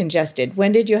skin is congested.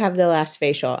 When did you have the last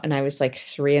facial? And I was like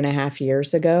 3.5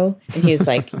 years ago. And he was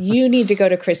like, you need to go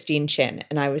to Christine Chin.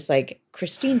 And I was like,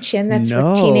 Christine Chin? That's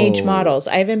for teenage models.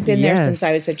 I haven't been there since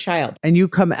I was a child. And you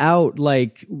come out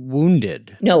like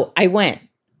wounded. No, I went.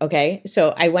 Okay.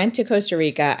 So I went to Costa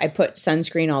Rica. I put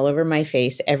sunscreen all over my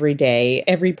face every day.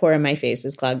 Every pore in my face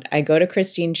is clogged. I go to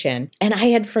Christine Chin. And I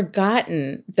had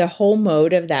forgotten the whole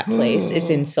mode of that place is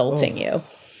insulting you.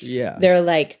 Yeah. They're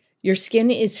like, your skin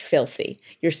is filthy.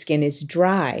 Your skin is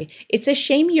dry. It's a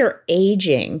shame you're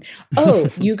aging. Oh,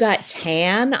 you got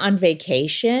tan on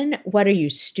vacation? What are you,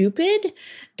 stupid?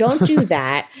 Don't do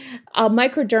that. I'll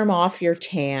microderm off your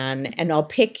tan and I'll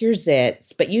pick your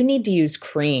zits, but you need to use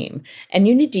cream and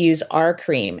you need to use our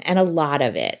cream and a lot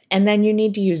of it. And then you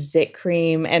need to use zit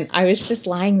cream. And I was just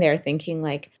lying there thinking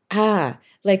like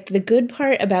the good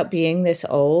part about being this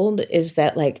old is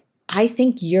that like, I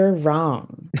think you're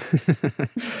wrong.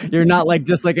 You're not like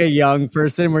just like a young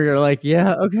person where you're like,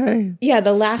 yeah, okay. Yeah,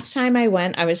 the last time I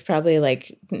went, I was probably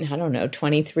like, I don't know,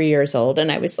 23 years old.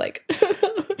 And I was like,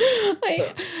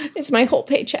 it's my whole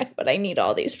paycheck, but I need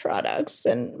all these products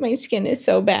and my skin is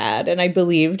so bad. And I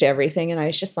believed everything. And I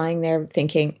was just lying there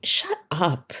thinking, shut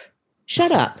up.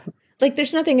 Like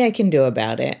there's nothing I can do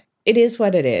about it. It is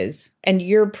what it is. And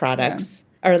your products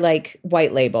are like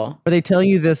white label. Are they telling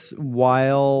you this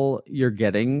while you're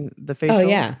getting the facial? Oh,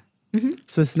 yeah. Mm-hmm.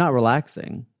 So it's not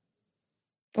relaxing.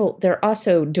 Well, they're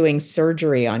also doing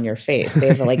surgery on your face. They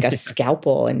have like a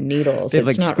scalpel and needles. They've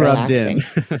it's like not scrubbed relaxing.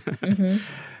 in.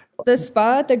 The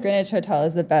spa at the Greenwich Hotel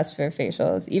is the best for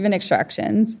facials, even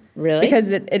extractions. Really? Because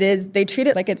it is, they treat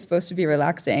it like it's supposed to be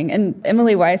relaxing. And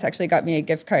Emily Weiss actually got me a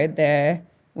gift card there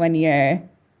 1 year.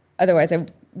 Otherwise, I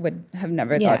would have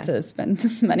never thought to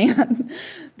spend money on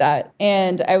that.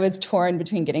 And I was torn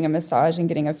between getting a massage and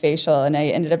getting a facial, and I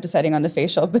ended up deciding on the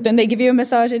facial, but then they give you a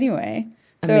massage anyway.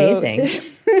 Amazing.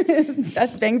 So,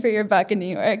 that's bang for your buck in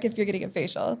New York if you're getting a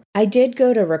facial. I did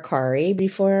go to Ricari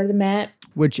before the Met.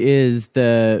 Which is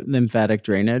the lymphatic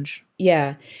drainage.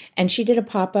 Yeah. And she did a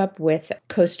pop-up with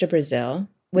Costa Brazil,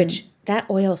 which that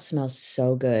oil smells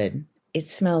so good. It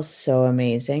smells so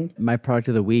amazing. My product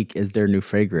of the week is their new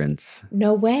fragrance.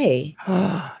 No way.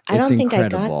 I don't think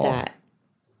incredible. I got that.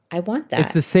 I want that.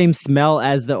 It's the same smell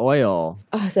as the oil.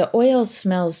 Oh, the oil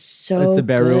smells so It's the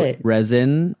Beirut good.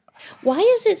 resin. Why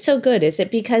is it so good? Is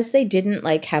it because they didn't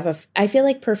like have I feel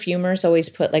like perfumers always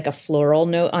put like a floral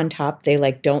note on top. They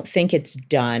like don't think it's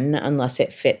done unless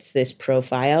it fits this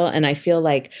profile. And I feel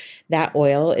like that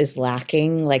oil is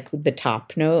lacking like the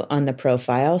top note on the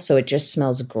profile. So it just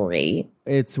smells great.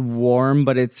 It's warm,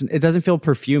 but it doesn't feel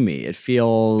perfumey. It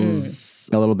feels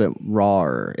a little bit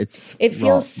rawer. It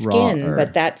feels skin, rawer.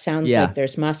 but that sounds like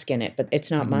there's musk in it, but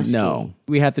it's not musky. No,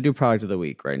 we have to do product of the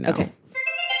week right now. Okay.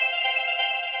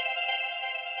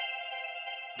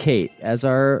 Kate, as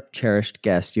our cherished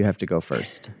guest, you have to go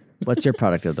first. What's your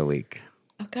product of the week?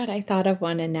 Oh, God, I thought of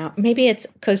one and now maybe it's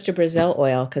Costa Brazil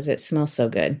oil because it smells so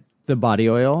good. The body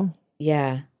oil?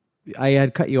 Yeah. I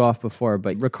had cut you off before,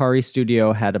 but Ricari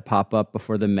Studio had a pop-up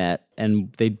before the Met,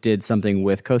 and they did something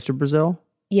with Costa Brazil?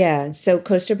 Yeah, so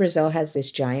Costa Brazil has this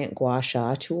giant gua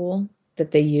sha tool that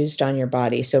they used on your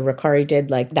body. So Ricari did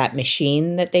like that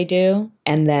machine that they do,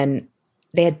 and then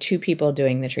they had two people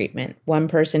doing the treatment. One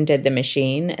person did the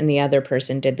machine and the other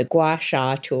person did the gua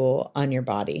sha tool on your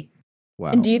body.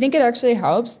 Wow. And do you think it actually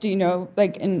helps? Do you know,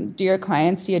 like, do your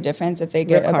clients see a difference if they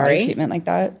get a body treatment like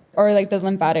that? Or like the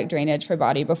lymphatic drainage for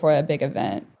body before a big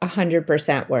event?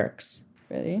 100% works.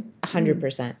 Really?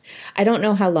 100%. I don't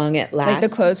know how long it lasts. Like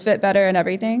the clothes fit better and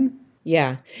everything?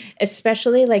 Yeah.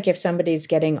 Especially like if somebody's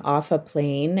getting off a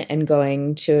plane and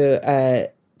going to a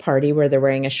party where they're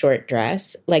wearing a short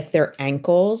dress, like their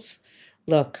ankles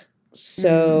look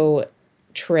so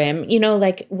trim. You know,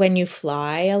 like when you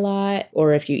fly a lot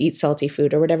or if you eat salty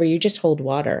food or whatever, you just hold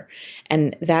water.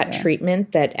 And that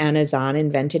treatment that Anna Zahn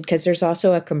invented, because there's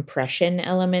also a compression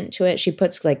element to it. She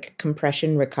puts like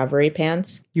compression recovery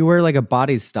pants. You wear like a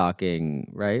body stocking,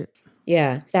 right?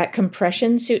 Yeah. That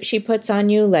compression suit she puts on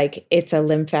you, like it's a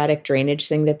lymphatic drainage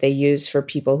thing that they use for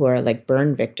people who are like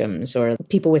burn victims or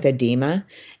people with edema.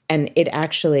 And it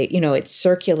actually, you know, it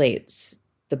circulates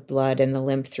the blood and the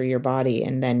lymph through your body,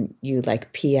 and then you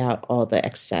like pee out all the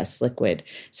excess liquid.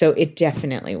 So it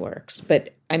definitely works.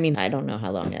 But I mean, I don't know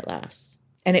how long it lasts.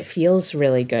 And it feels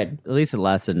really good. At least it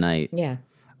lasts a night. Yeah.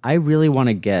 I really want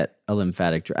to get a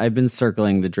lymphatic I've been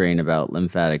circling the drain about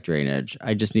lymphatic drainage.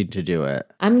 I just need to do it.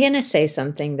 I'm going to say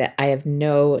something that I have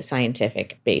no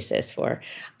scientific basis for.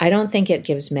 I don't think it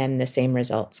gives men the same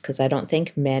results because I don't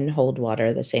think men hold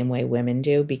water the same way women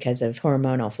do because of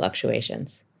hormonal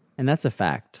fluctuations. And that's a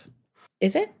fact.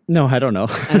 Is it? No, I don't know.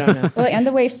 I don't know. Well, and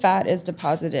the way fat is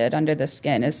deposited under the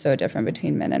skin is so different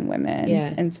between men and women.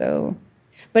 Yeah. And so...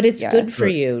 But it's good for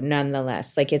you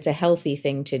nonetheless. Like it's a healthy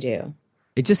thing to do.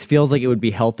 It just feels like it would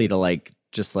be healthy to like,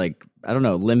 just like, I don't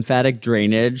know, lymphatic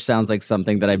drainage sounds like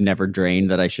something that I've never drained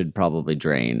that I should probably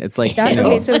drain. It's like, that, you know.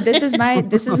 okay, so this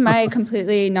is my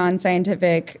completely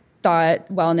non-scientific thought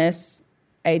wellness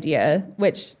idea,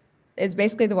 which is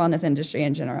basically the wellness industry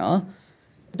in general.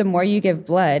 The more you give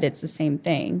blood, it's the same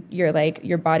thing. You're like,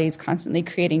 your body's constantly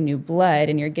creating new blood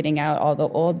and you're getting out all the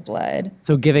old blood.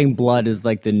 So giving blood is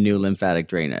like the new lymphatic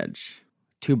drainage.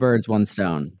 2 birds, 1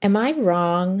 stone. Am I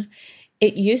wrong?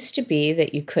 It used to be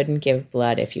that you couldn't give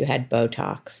blood if you had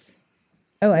Botox.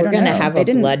 Oh, I don't know. We're going to have a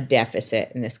blood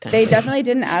deficit in this country. They definitely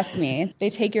didn't ask me. They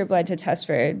take your blood to test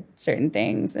for certain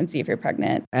things and see if you're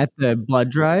pregnant. At the blood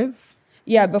drive?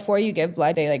 Yeah, before you give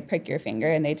blood, they like prick your finger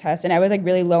and they test. And I was like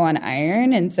really low on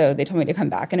iron. And so they told me to come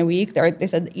back in a week. They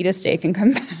said, eat a steak and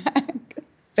come back.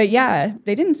 But yeah,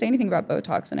 they didn't say anything about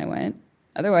Botox when I went.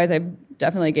 Otherwise, I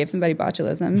definitely gave somebody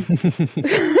botulism.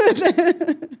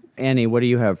 Annie, what do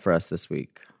you have for us this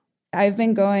week? I've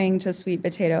been going to Sweet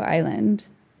Potato Island.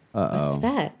 Uh-oh. What's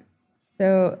that?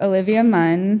 So Olivia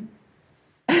Munn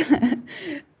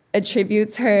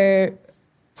attributes her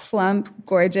plump,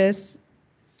 gorgeous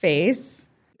face.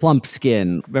 Plump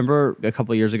skin. Remember a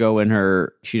couple of years ago when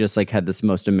she just like had this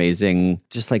most amazing,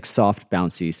 just like soft,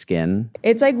 bouncy skin?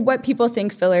 It's like what people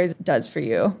think fillers does for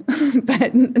you,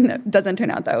 but no, it doesn't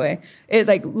turn out that way. It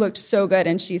like looked so good,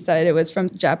 and she said it was from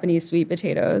Japanese sweet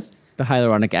potatoes. The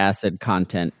hyaluronic acid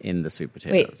content in the sweet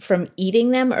potatoes. Wait, from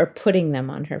eating them or putting them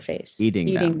on her face?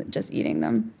 Eating them. Just eating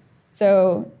them.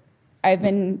 So I've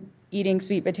been eating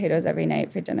sweet potatoes every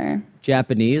night for dinner.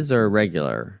 Japanese or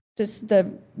regular? Just the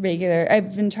regular.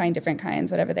 I've been trying different kinds,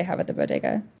 whatever they have at the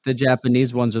bodega. The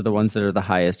Japanese ones are the ones that are the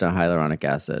highest on hyaluronic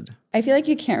acid. I feel like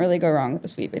you can't really go wrong with the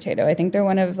sweet potato. I think they're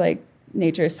one of like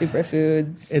nature's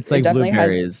superfoods. It's like definitely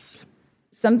blueberries.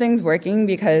 Something's working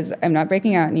because I'm not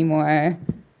breaking out anymore.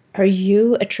 Are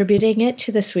you attributing it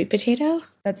to the sweet potato?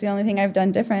 That's the only thing I've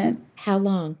done different. How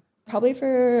long? Probably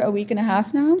for a week and a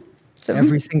half now. So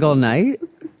Every single night?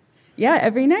 yeah,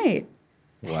 every night.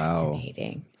 Wow.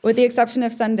 Fascinating. With the exception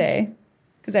of Sunday,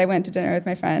 because I went to dinner with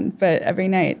my friend, but every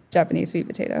night, Japanese sweet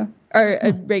potato or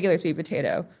a regular sweet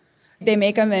potato. They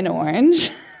make them in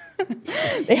orange.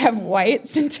 They have white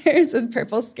centers with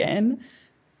purple skin,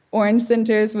 orange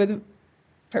centers with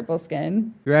purple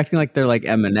skin. You're acting like they're like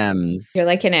M&Ms. You're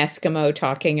like an Eskimo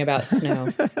talking about snow.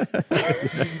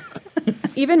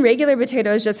 Even regular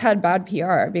potatoes just had bad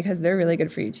PR because they're really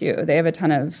good for you too. They have a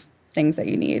ton of things that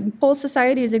you need. Whole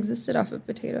societies existed off of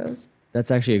potatoes.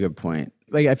 That's actually a good point.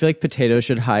 Like, I feel like potatoes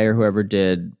should hire whoever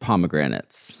did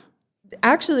pomegranates.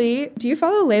 Actually, do you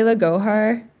follow Layla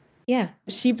Gohar? Yeah.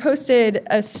 She posted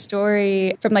a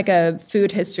story from like a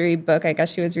food history book, I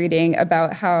guess she was reading,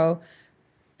 about how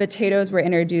potatoes were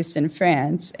introduced in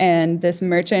France. And this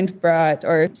merchant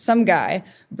some guy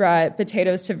brought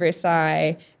potatoes to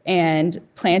Versailles and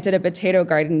planted a potato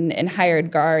garden and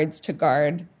hired guards to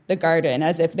guard the garden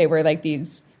as if they were like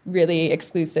these really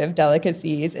exclusive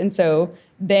delicacies. And so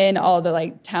then all the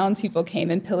like townspeople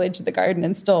came and pillaged the garden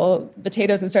and stole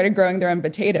potatoes and started growing their own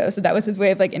potatoes. So that was his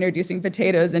way of like introducing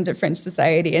potatoes into French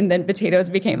society. And then potatoes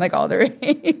became like all the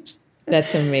rage.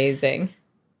 That's amazing.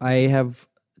 I have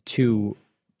 2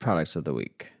 products of the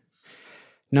week.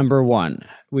 Number 1,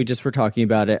 we just were talking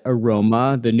about it,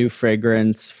 Aroma, the new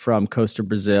fragrance from Costa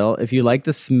Brazil. If you like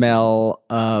the smell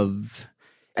of,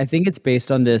 I think it's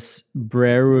based on this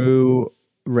Breru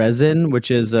resin, which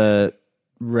is a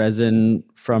resin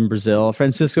from Brazil.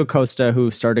 Francisco Costa, who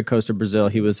started Costa Brazil,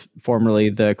 he was formerly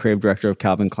the creative director of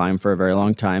Calvin Klein for a very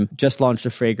long time, just launched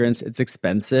a fragrance. It's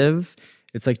expensive.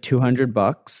 It's like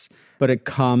 $200, but it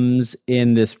comes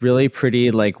in this really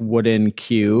pretty like wooden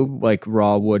cube, like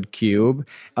raw wood cube.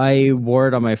 I wore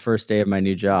it on my first day of my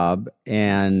new job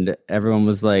and everyone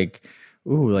was like,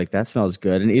 ooh, like that smells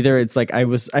good. And either it's like I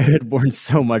had worn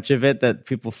so much of it that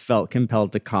people felt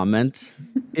compelled to comment,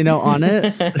 on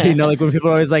it. Like when people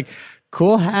are always like,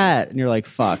 cool hat. And you're like,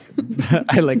 fuck,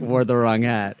 I like wore the wrong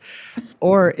hat.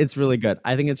 Or it's really good.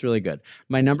 I think it's really good.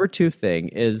 My number 2 thing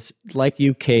is, like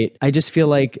you, Kate, I just feel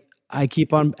like I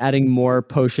keep on adding more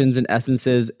potions and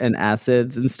essences and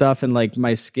acids and stuff. And like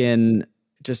my skin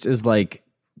just is like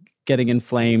getting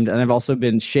inflamed. And I've also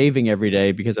been shaving every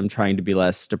day because I'm trying to be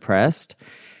less depressed.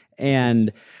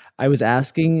 And I was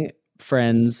asking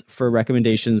friends for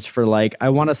recommendations for like, I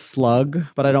want a slug,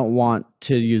 but I don't want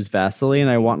to use Vaseline.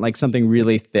 I want like something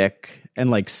really thick and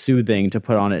like soothing to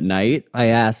put on at night. I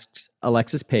asked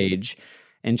Alexis Page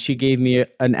and she gave me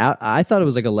I thought it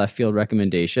was like a left field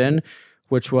recommendation,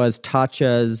 which was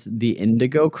Tatcha's The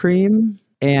Indigo Cream.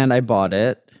 And I bought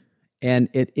it and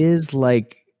it is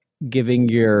like giving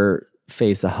your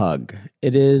face a hug.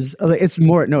 It's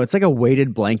like a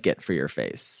weighted blanket for your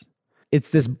face. It's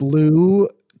this blue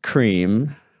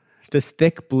cream, this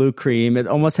thick blue cream. It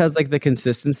almost has like the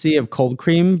consistency of cold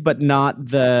cream, but not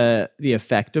the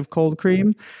effect of cold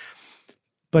cream.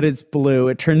 But it's blue.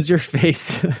 It turns your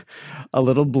face a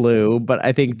little blue, but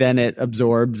I think then it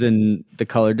absorbs and the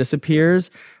color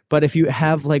disappears. But if you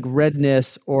have like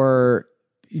redness or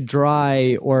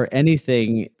dry or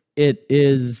anything, it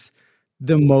is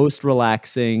the most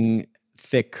relaxing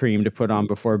thick cream to put on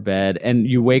before bed. And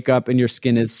you wake up and your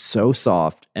skin is so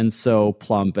soft and so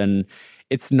plump. And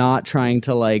it's not trying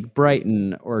to like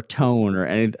brighten or tone or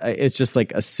anything. It's just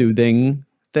like a soothing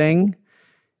thing.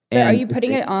 But are you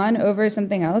putting it on over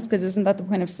something else? Because isn't that the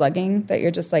point of slugging? That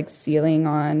you're just like sealing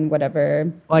on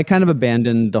whatever? Well, I kind of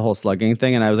abandoned the whole slugging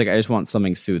thing. And I was like, I just want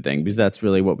something soothing because that's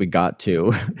really what we got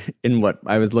to. And what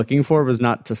I was looking for was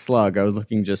not to slug. I was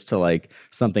looking just to like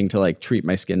something to like treat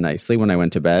my skin nicely when I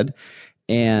went to bed.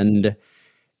 And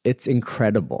it's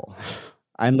incredible.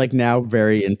 I'm like now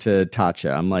very into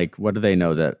Tatcha. I'm like, what do they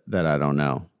know that I don't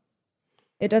know?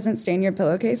 It doesn't stain your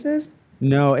pillowcases?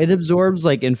 No, it absorbs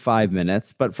like in 5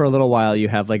 minutes, but for a little while you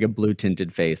have like a blue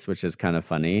tinted face, which is kind of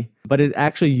funny. But it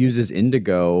actually uses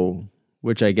indigo,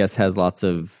 which I guess has lots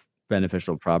of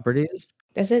beneficial properties.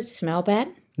 Does it smell bad?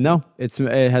 No, it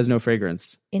has no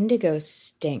fragrance. Indigo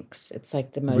stinks. It's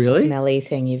like the most Really? smelly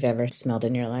thing you've ever smelled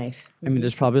in your life. I mean,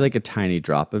 there's probably like a tiny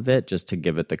drop of it just to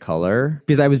give it the color.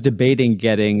 Because I was debating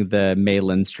getting the May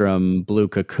Lindstrom Blue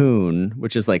Cocoon,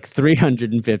 which is like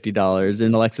 $350.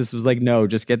 And Alexis was like, no,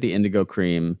 just get the indigo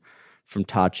cream from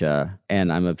Tatcha.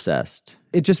 And I'm obsessed.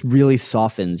 It just really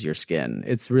softens your skin.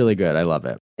 It's really good. I love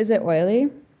it. Is it oily?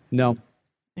 No,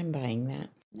 I'm buying that.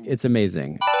 it's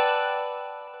amazing.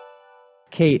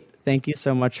 Kate, thank you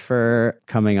so much for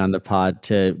coming on the pod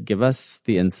to give us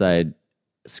the inside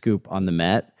scoop on the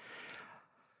Met.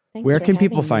 Thanks Where for can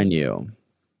people having find me. you?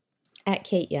 At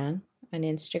Kate Young on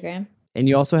Instagram. And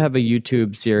you also have a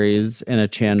YouTube series and a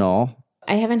channel.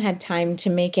 I haven't had time to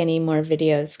make any more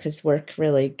videos because work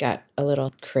really got a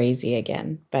little crazy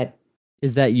again. But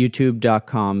Is that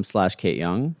youtube.com/Kate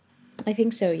Young? I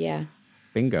think so, yeah.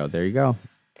 Bingo. There you go.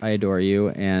 I adore you.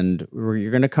 And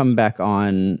you're going to come back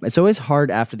on. It's always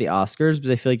hard after the Oscars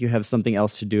because I feel like you have something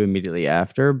else to do immediately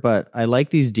after. But I like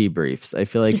these debriefs. I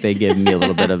feel like they give me a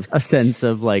little bit of a sense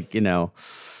of like,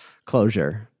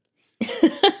 closure.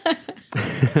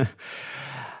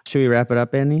 Should we wrap it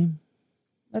up, Annie?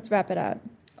 Let's wrap it up.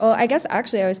 Well, I guess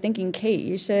actually I was thinking, Kate,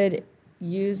 you should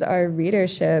use our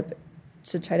readership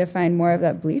to try to find more of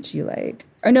that bleach you like.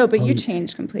 Or no, but you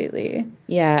changed completely.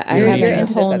 Yeah, I You're have a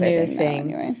into whole this other new thing. thing.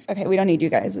 Now, anyway. Okay, we don't need you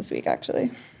guys this week,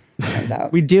 actually. Turns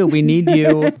out. We do. We need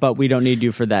you, but we don't need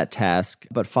you for that task.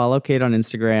 But follow Kate on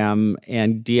Instagram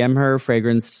and DM her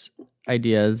fragrance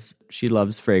ideas. She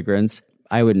loves fragrance.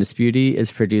 Eyewitness Beauty is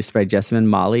produced by Jessamine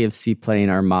Molly of Seaplane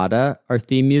Armada. Our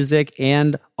theme music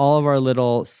and all of our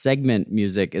little segment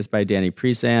music is by Danny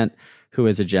Presant, who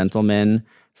is a gentleman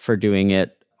for doing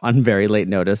it on very late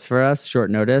notice for us, short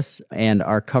notice. And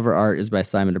our cover art is by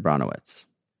Simon Dobronowitz.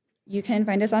 You can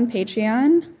find us on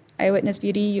Patreon, Eyewitness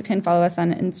Beauty. You can follow us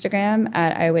on Instagram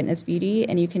at Eyewitness Beauty,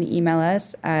 and you can email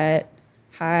us at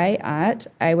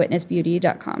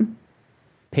hi@eyewitnessbeauty.com.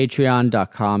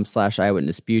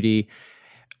 Patreon.com/eyewitnessbeauty.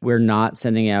 We're not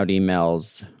sending out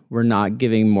emails. We're not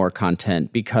giving more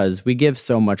content because we give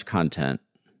so much content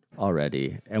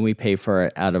already and we pay for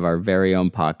it out of our very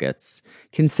own pockets.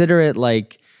 Consider it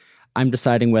like I'm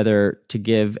deciding whether to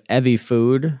give Evie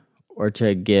food or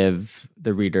to give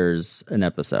the readers an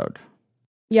episode.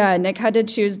 Yeah, Nick had to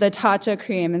choose the Tatcha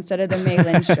cream instead of the May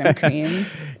Lindstrom cream.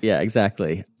 Yeah,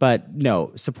 exactly. But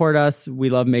no, support us.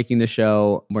 We love making the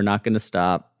show. We're not going to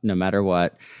stop no matter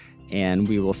what. And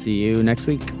we will see you next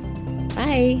week.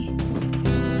 Bye.